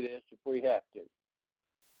redo this if we have to.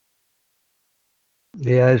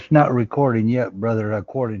 Yeah, it's not recording yet, brother,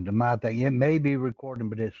 according to my thing. It may be recording,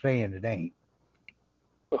 but it's saying it ain't.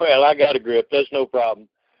 Well, I got a grip. That's no problem.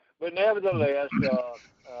 But nevertheless,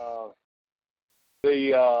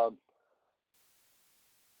 the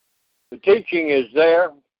teaching is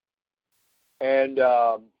there, and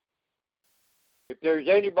if there's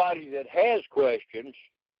anybody that has questions,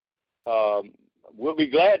 we'll be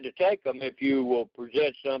glad to take them if you will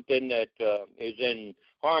present something that is in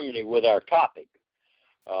harmony with our topic.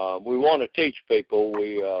 We want to teach people.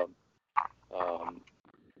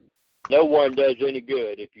 No one does any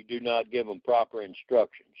good if you do not give them proper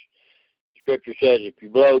instructions. Scripture says if you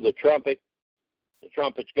blow the trumpet's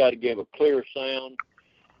got to give a clear sound,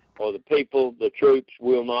 or the people, the troops,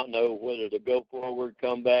 will not know whether to go forward,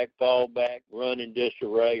 come back, fall back, run in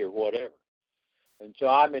disarray, or whatever. And so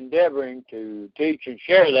I'm endeavoring to teach and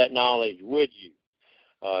share that knowledge with you.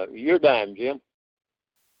 Your time, Jim.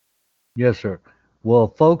 Yes, sir. Well,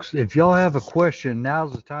 folks, if y'all have a question,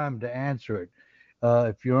 now's the time to answer it.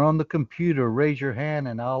 If you're on the computer, raise your hand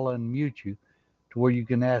and I'll unmute you to where you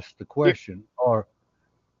can ask the question. Or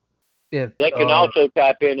if they can also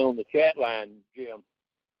type in on the chat line, Jim.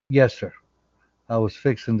 Yes, sir. I was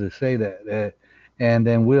fixing to say that. And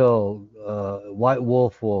then White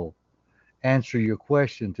Wolf will answer your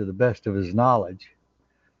question to the best of his knowledge.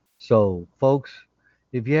 So, folks,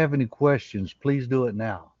 if you have any questions, please do it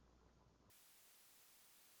now.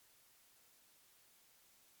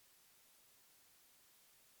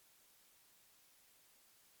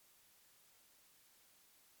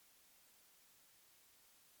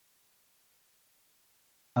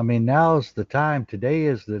 I mean, now's the time. Today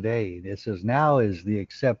is the day. This is now is the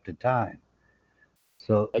accepted time.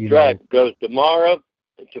 So, That's right, because tomorrow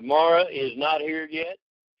is not here yet.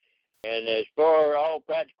 And as far all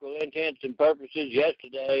practical intents and purposes,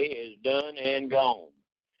 yesterday is done and gone.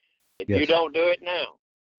 If you yes, don't do it now,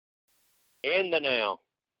 in the now,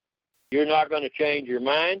 you're not going to change your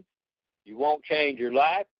mind. You won't change your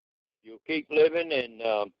life. You'll keep living and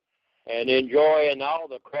enjoying all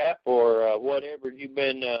the crap or whatever you've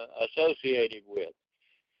been associated with.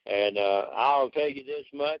 And I'll tell you this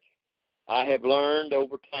much: I have learned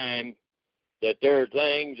over time that there are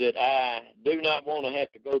things that I do not want to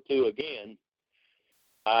have to go through again.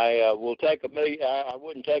 I will take I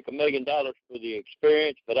wouldn't take $1 million for the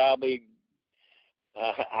experience, but I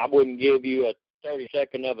wouldn't give you a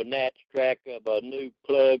 30-second of a Nats track of a new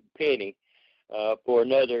plug penny for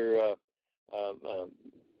another,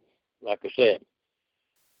 like I said,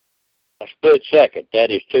 a split second.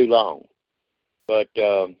 That is too long. But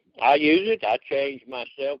I use it. I change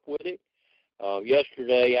myself with it.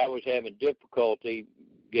 Yesterday, I was having difficulty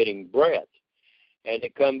getting breath, and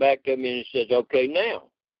it come back to me and it says, okay, now,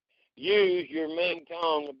 use your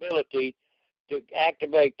Ming-Tong ability to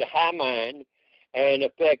activate the high mind and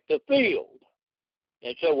affect the field.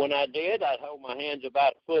 And so when I did, I'd hold my hands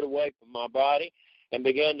about a foot away from my body and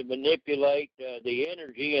began to manipulate the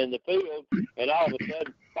energy in the field, and all of a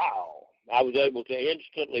sudden, pow, I was able to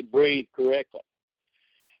instantly breathe correctly.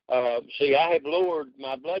 See, I have lowered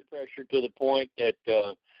my blood pressure to the point that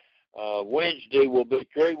Wednesday will be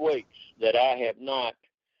 3 weeks that I have not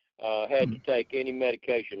had to take any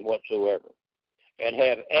medication whatsoever and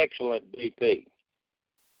have excellent BP.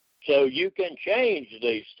 So you can change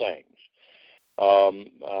these things.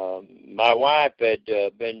 My wife had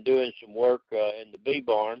been doing some work in the bee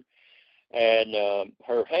barn, and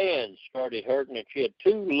her hands started hurting, and she had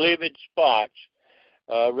 2 livid spots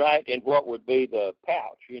right in what would be the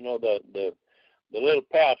pouch, the little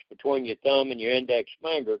pouch between your thumb and your index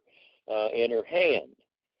finger in her hand.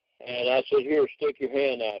 And I said, here, stick your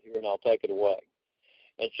hand out here, and I'll take it away.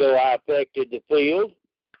 And so I affected the field,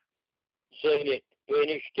 seen it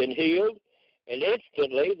finished and healed, and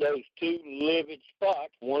instantly those 2 livid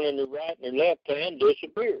spots, one in the right and the left hand,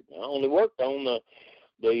 disappeared. I only worked on the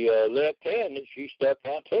left hand that she stuck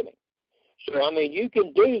out to me. So, I mean, you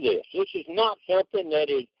can do this. This is not something that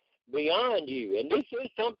is beyond you, and this is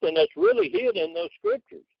something that's really hid in those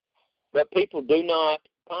scriptures, but people do not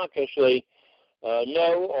consciously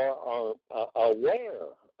know or are aware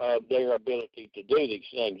of their ability to do these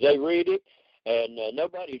things. They read it, and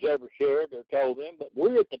nobody's ever shared or told them, but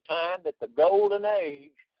we're at the time that the golden age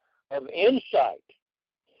of insight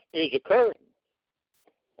is occurring.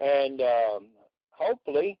 And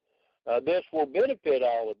hopefully this will benefit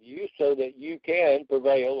all of you so that you can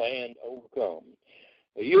prevail and overcome.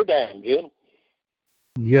 You're done, Jim.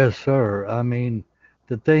 yes, sir. I mean,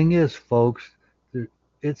 the thing is, folks,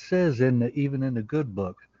 it says even in the good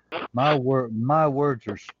book, my words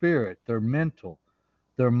are spirit, they're mental,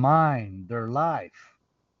 they're mind, they're life.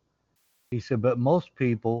 He said, but most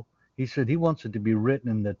people, he said, he wants it to be written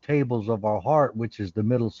in the tables of our heart, which is the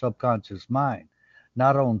middle subconscious mind,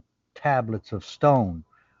 not on tablets of stone,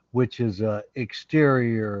 which is a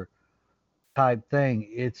exterior type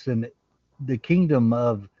thing. The kingdom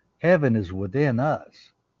of heaven is within us.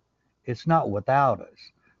 It's not without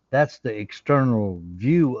us. That's the external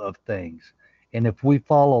view of things. And if we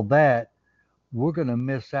follow that, we're going to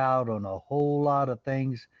miss out on a whole lot of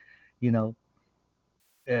things. You know,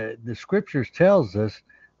 the scriptures tells us,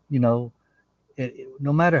 you know,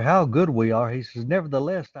 no matter how good we are, he says,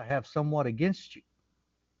 nevertheless, I have somewhat against you.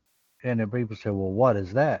 And the people say, well, what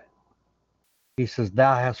is that? He says,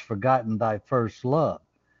 thou hast forgotten thy first love.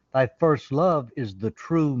 Thy first love is the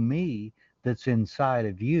true me that's inside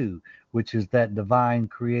of you, which is that divine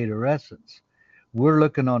creator essence. We're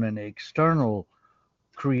looking on an external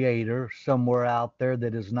creator somewhere out there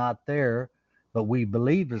that is not there, but we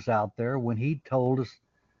believe is out there when he told us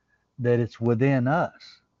that it's within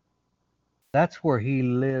us. That's where he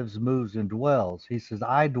lives, moves, and dwells. He says,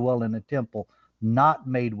 I dwell in a temple not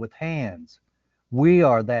made with hands. We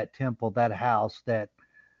are that temple, that house, that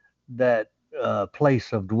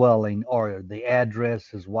place of dwelling, or the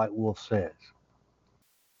address, as White Wolf says.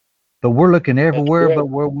 But we're looking That's everywhere, correct. but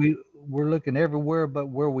we're looking everywhere, but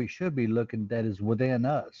where we should be looking, that is within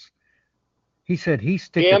us. He said, he Jim,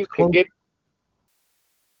 sticketh close.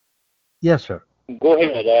 Yes, sir. go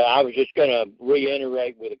ahead. I was just going to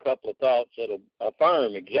reiterate with a couple of thoughts that'll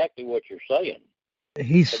affirm exactly what you're saying.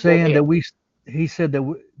 He's So go saying ahead. he said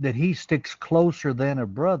that he sticks closer than a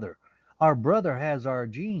brother. Our brother has our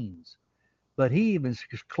genes, But he even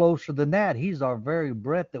is closer than that. He's our very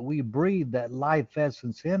breath that we breathe, that life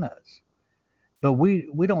essence in us. But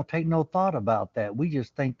we don't take no thought about that. We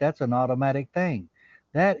just think that's an automatic thing.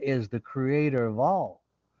 That is the creator of all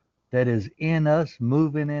that is in us,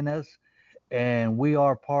 moving in us, and we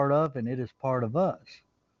are part of, and it is part of us.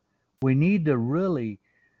 We need to really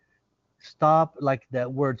stop, like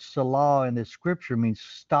that word salah in the scripture means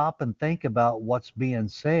stop and think about what's being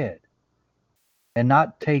said and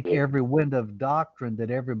not take every wind of doctrine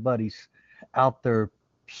that everybody's out there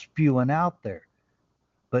spewing out there,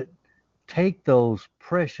 but take those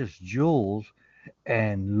precious jewels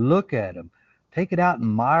and look at them. Take it out and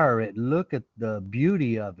admire it. Look at the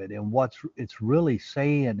beauty of it and what it's really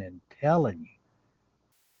saying and telling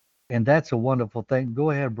you. And that's a wonderful thing. Go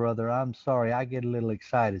ahead, brother. I'm sorry. I get a little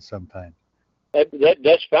excited sometimes.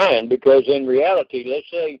 That's fine, because in reality,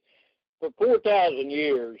 let's say for 4,000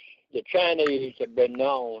 years, the Chinese have been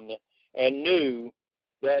known and knew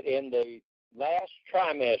that in the last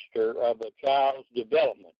trimester of a child's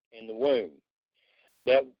development in the womb,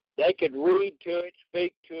 that they could read to it,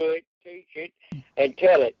 speak to it, teach it, and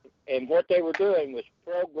tell it. And what they were doing was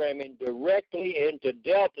programming directly into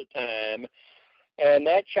Delta time, and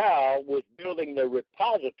that child was building the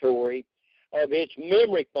repository of its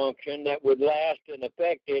memory function that would last and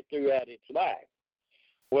affect it throughout its life.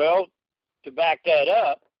 Well, to back that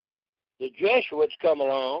up, the Jesuits come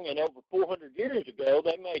along, and over 400 years ago,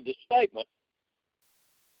 they made the statement,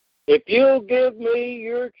 if you'll give me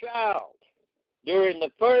your child during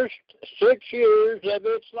the first 6 years of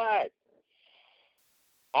its life,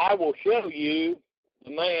 I will show you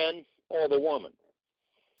the man or the woman.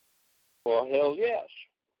 Well, hell yes,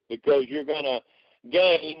 because you're going to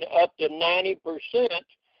gain up to 90%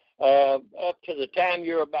 up to the time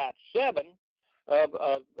you're about 7 of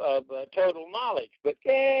total knowledge. But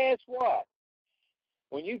guess what?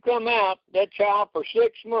 When you come out, that child for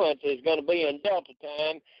 6 months is going to be in Delta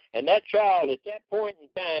time, and that child at that point in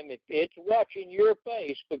time, if it's watching your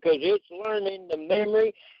face because it's learning the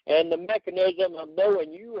memory and the mechanism of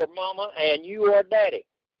knowing you are mama and you are daddy.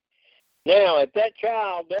 Now, if that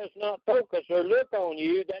child does not focus or look on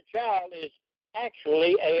you, that child is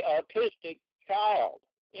actually an autistic child,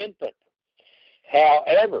 infant.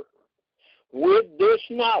 However, with this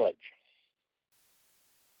knowledge,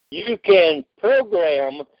 you can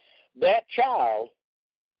program that child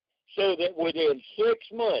so that within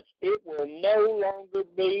 6 months it will no longer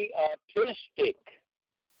be autistic.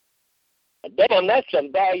 Damn, that's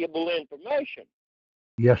some valuable information.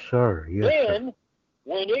 Yes, sir. Yes, then, sir.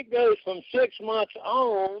 When it goes from 6 months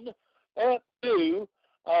on up to,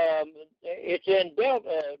 it's in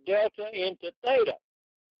delta into theta.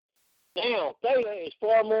 Now, theta is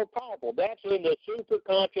far more powerful. That's in the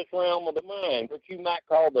superconscious realm of the mind, which you might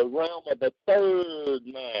call the realm of the third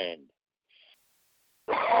mind.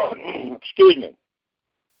 Excuse me.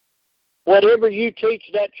 Whatever you teach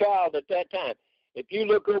that child at that time, if you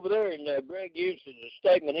look over there and Greg uses a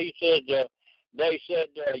statement, he said, they said,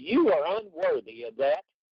 you are unworthy of that.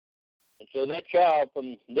 And so that child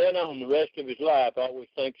from then on the rest of his life always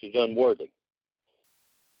thinks he's unworthy.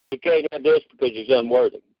 He can't have this because he's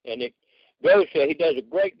unworthy. And it goes to, he does a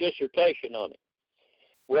great dissertation on it.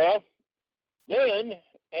 Well, then,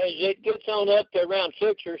 as it gets on up to around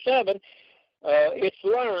 6 or 7, it's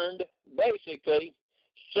learned basically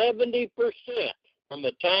 70% from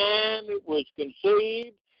the time it was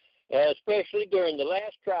conceived, especially during the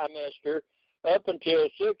last trimester, up until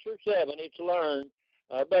 6 or 7, it's learned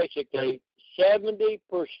basically 70%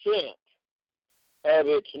 of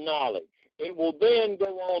its knowledge. It will then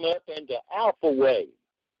go on up into alpha wave.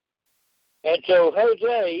 And so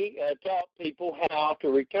Jose taught people how to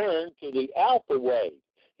return to the alpha wave.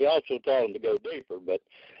 He also taught them to go deeper, but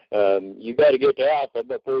you got to get to alpha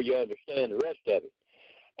before you understand the rest of it.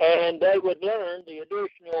 And they would learn the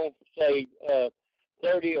additional, say,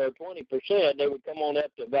 30 or 20%. They would come on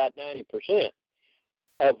up to about 90%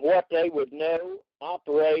 of what they would know,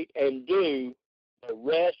 operate, and do the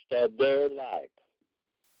rest of their life.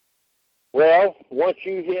 Well, once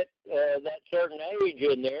you hit that certain age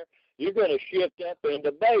in there, you're going to shift up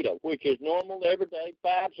into beta, which is normal, everyday,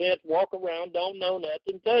 5 cents, walk around, don't know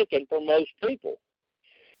nothing, thinking for most people.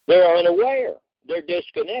 They're unaware. They're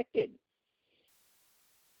disconnected.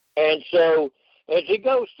 And so as he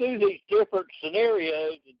goes through these different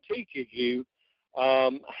scenarios and teaches you,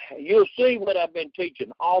 you'll see what I've been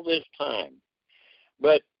teaching all this time.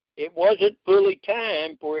 But it wasn't fully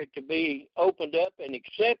time for it to be opened up and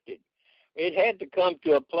accepted. It had to come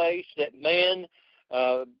to a place that man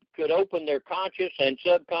could open their conscious and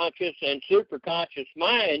subconscious and superconscious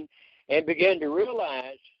mind and begin to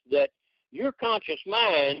realize that your conscious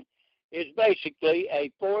mind is basically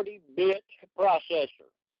a 40-bit processor.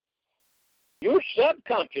 Your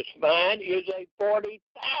subconscious mind is a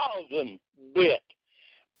 40,000-bit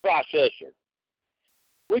processor.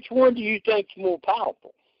 Which one do you think is more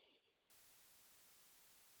powerful?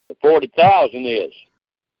 The 40,000 is.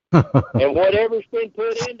 And whatever's been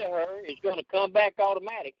put into her is going to come back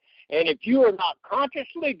automatic. And if you are not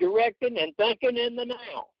consciously directing and thinking in the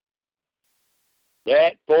now,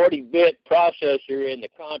 that 40-bit processor in the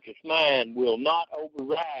conscious mind will not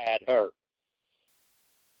override her.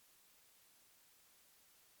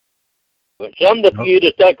 But something for you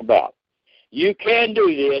to think about. You can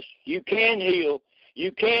do this. You can heal.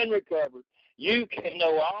 You can recover. You can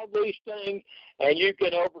know all these things, and you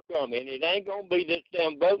can overcome it. And it ain't going to be this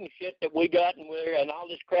damn voting shit that we got and all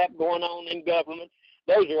this crap going on in government.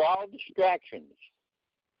 Those are all distractions.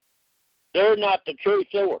 They're not the true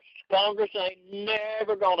source. Congress ain't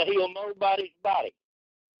never going to heal nobody's body.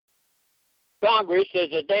 Congress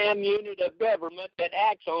is a damn unit of government that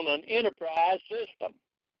acts on an enterprise system.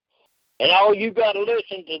 And all you got to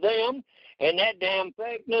listen to them and that damn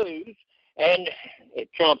fake news. And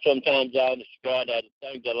Trump sometimes I describe that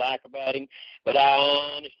things I like about him, but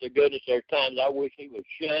honest to goodness, there are times I wish he would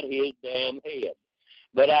shut his damn head.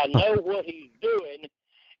 But I know what he's doing,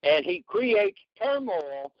 and he creates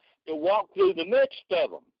turmoil to walk through the midst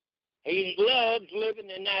of them. He loves living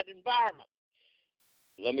in that environment.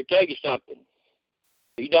 Let me tell you something.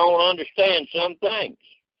 He don't understand some things.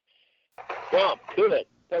 Trump could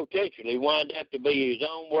potentially wind up to be his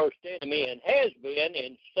own worst enemy and has been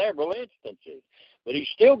in several instances. But he's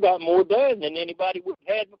still got more done than anybody we've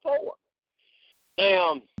had before.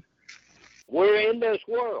 Now, we're in this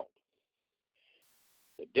world.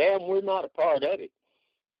 But damn, we're not a part of it.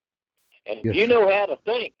 And if you know how to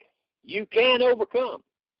think, you can overcome.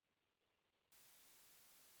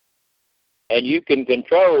 And you can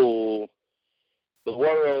control the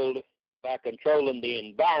world by controlling the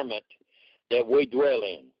environment that we dwell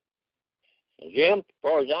in. And Jim, as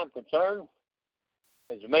far as I'm concerned,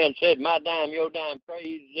 as the man said, my dime, your dime,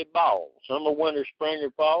 praise the ball. Summer, winter, spring,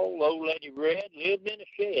 or fall, old Lady Red lived in a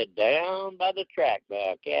shed down by the track by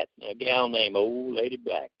a cat and a gal named Old Lady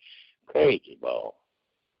Black. Crazy ball.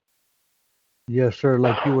 Yes, sir.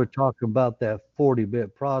 Like you were talking about that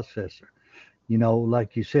 40-bit processor. You know,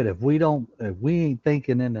 like you said, if we ain't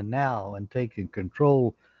thinking in the now and taking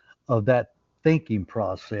control of that thinking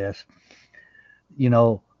process, you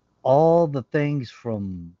know, all the things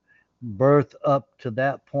from birth up to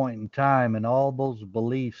that point in time and all those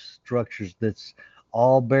belief structures that's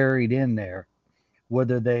all buried in there,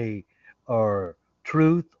 whether they are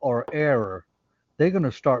truth or error, they're going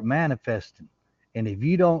to start manifesting. And if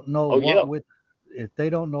you don't know if they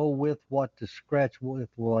don't know with what to scratch with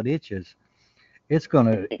what itches, it's going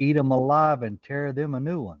to eat them alive and tear them a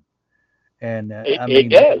new one. And it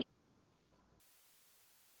does.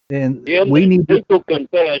 And we need people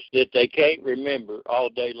confess that they can't remember all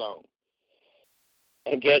day long.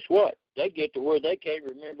 And guess what? They get to where they can't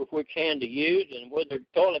remember which hand to use and whether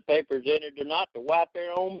toilet paper is in it or not to wipe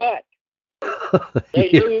their own butt. They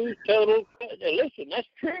lose total. Listen, that's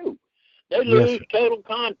true. They lose total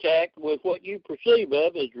contact with what you perceive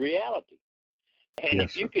of as reality. And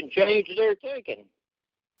if you can change their thinking,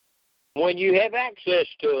 when you have access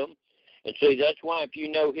to them, and see, that's why if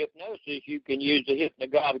you know hypnosis, you can use the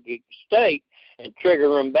hypnagogic state and trigger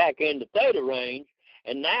them back into theta range,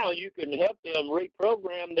 and now you can help them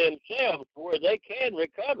reprogram themselves where they can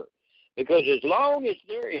recover. Because as long as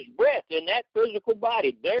there is breath in that physical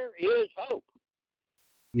body, there is hope.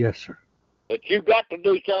 Yes, sir. But you've got to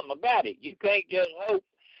do something about it. You can't just hope,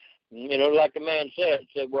 you know, like the man said,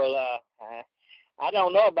 well, I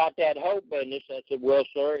don't know about that hope business. I said, well,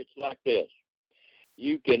 sir, it's like this.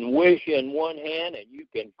 You can wish in one hand and you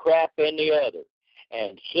can crap in the other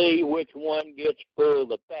and see which one gets full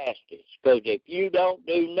the fastest. Because if you don't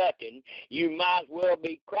do nothing, you might as well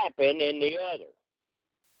be crapping in the other.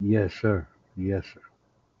 Yes, sir. Yes, sir.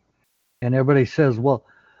 And everybody says, well,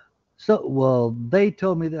 they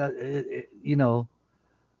told me that, you know,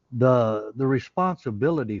 the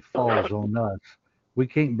responsibility falls on us. We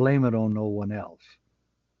can't blame it on no one else.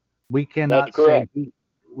 We cannot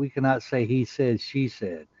say he said, she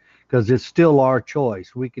said, because it's still our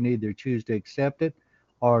choice. We can either choose to accept it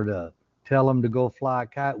or to tell them to go fly a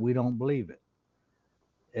kite. We don't believe it.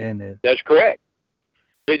 And that's correct.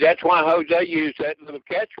 See, that's why Jose used that little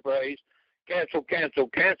catchphrase, cancel, cancel,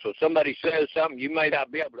 cancel. Somebody says something, you may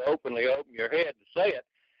not be able to openly open your head to say it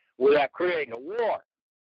without creating a war.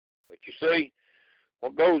 But you see,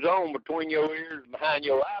 what goes on between your ears and behind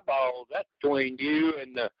your eyeballs, that's between you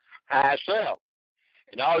and the high self.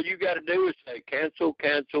 And all you got to do is say cancel,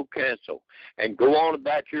 cancel, cancel, and go on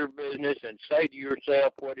about your business and say to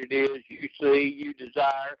yourself what it is you see, you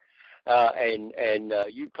desire, and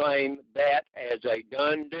you claim that as a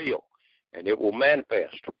done deal, and it will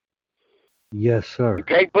manifest. Yes, sir. You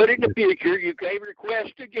can't put it in the future. You can't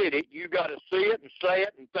request to get it. You got to see it and say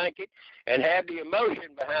it and think it and have the emotion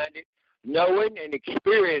behind it, knowing and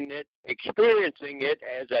experiencing it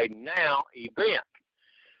as a now event.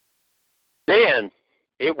 Then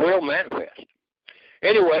it will manifest.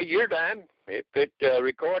 Anyway, your time. If it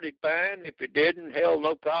recorded, fine. If it didn't, hell,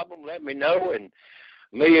 no problem. Let me know, and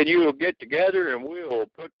me and you will get together, and we'll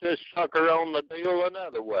put this sucker on the deal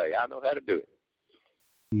another way. I know how to do it.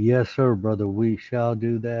 Yes, sir, brother. We shall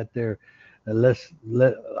do that there. I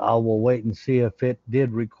will wait and see if it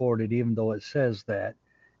did record it, even though it says that,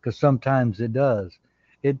 because sometimes it does.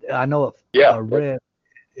 I know it. Yeah.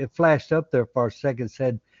 It flashed up there for a second,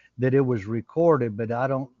 said that it was recorded, but I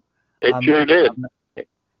don't. It sure did.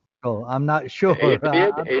 I'm not sure. It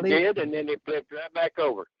did, and then it flipped right back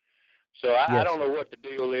over. So Yes. I don't know what the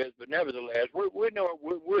deal is, but nevertheless, we know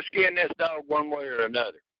we're skinning this dog one way or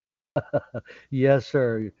another. Yes,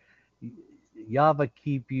 sir. Yahweh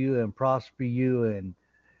keep you and prosper you and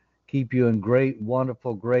keep you in great,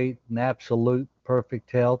 wonderful, great, and absolute perfect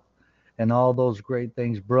health and all those great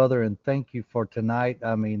things, brother. And thank you for tonight.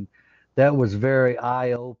 I mean, that was very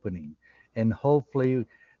eye-opening, and hopefully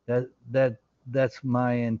that's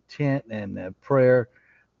my intent and prayer,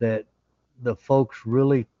 that the folks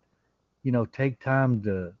really, take time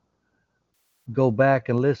to go back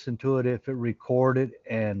and listen to it if it recorded,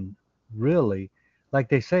 and really, like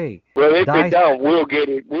they say, well, if it don't, we'll get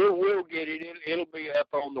it. We'll get it. It'll be up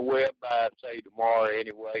on the web by, say, tomorrow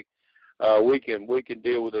anyway. We can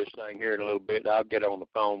deal with this thing here in a little bit. I'll get on the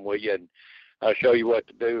phone with you and I'll show you what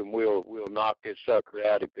to do, and we'll knock this sucker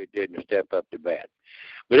out if it didn't step up to bat.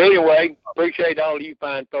 But anyway, appreciate all of you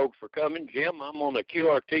fine folks for coming. Jim, I'm on the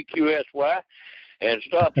QRTQSY and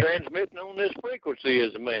stop transmitting on this frequency,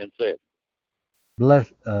 as the man said.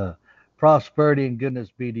 Bless, prosperity and goodness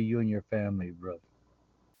be to you and your family, brother.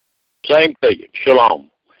 Same to you.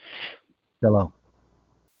 Shalom. Shalom.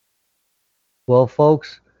 Well,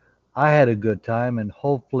 folks, I had a good time, and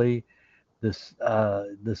hopefully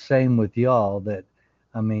the same with y'all. That,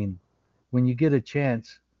 I mean, when you get a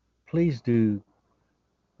chance, please do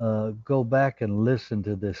go back and listen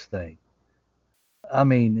to this thing. I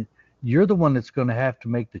mean, you're the one that's going to have to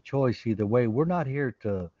make the choice either way. We're not here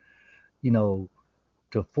to,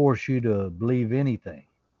 to force you to believe anything,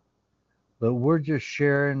 but we're just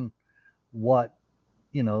sharing what,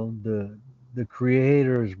 the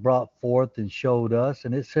Creator has brought forth and showed us,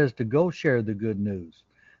 and it says to go share the good news.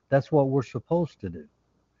 That's what we're supposed to do.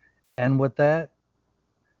 And with that,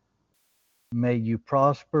 may you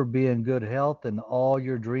prosper, be in good health, and all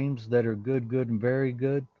your dreams that are good, good, and very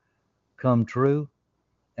good come true.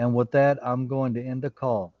 And with that, I'm going to end the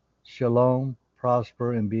call. Shalom,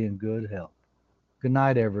 prosper, and be in good health. Good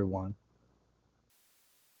night, everyone.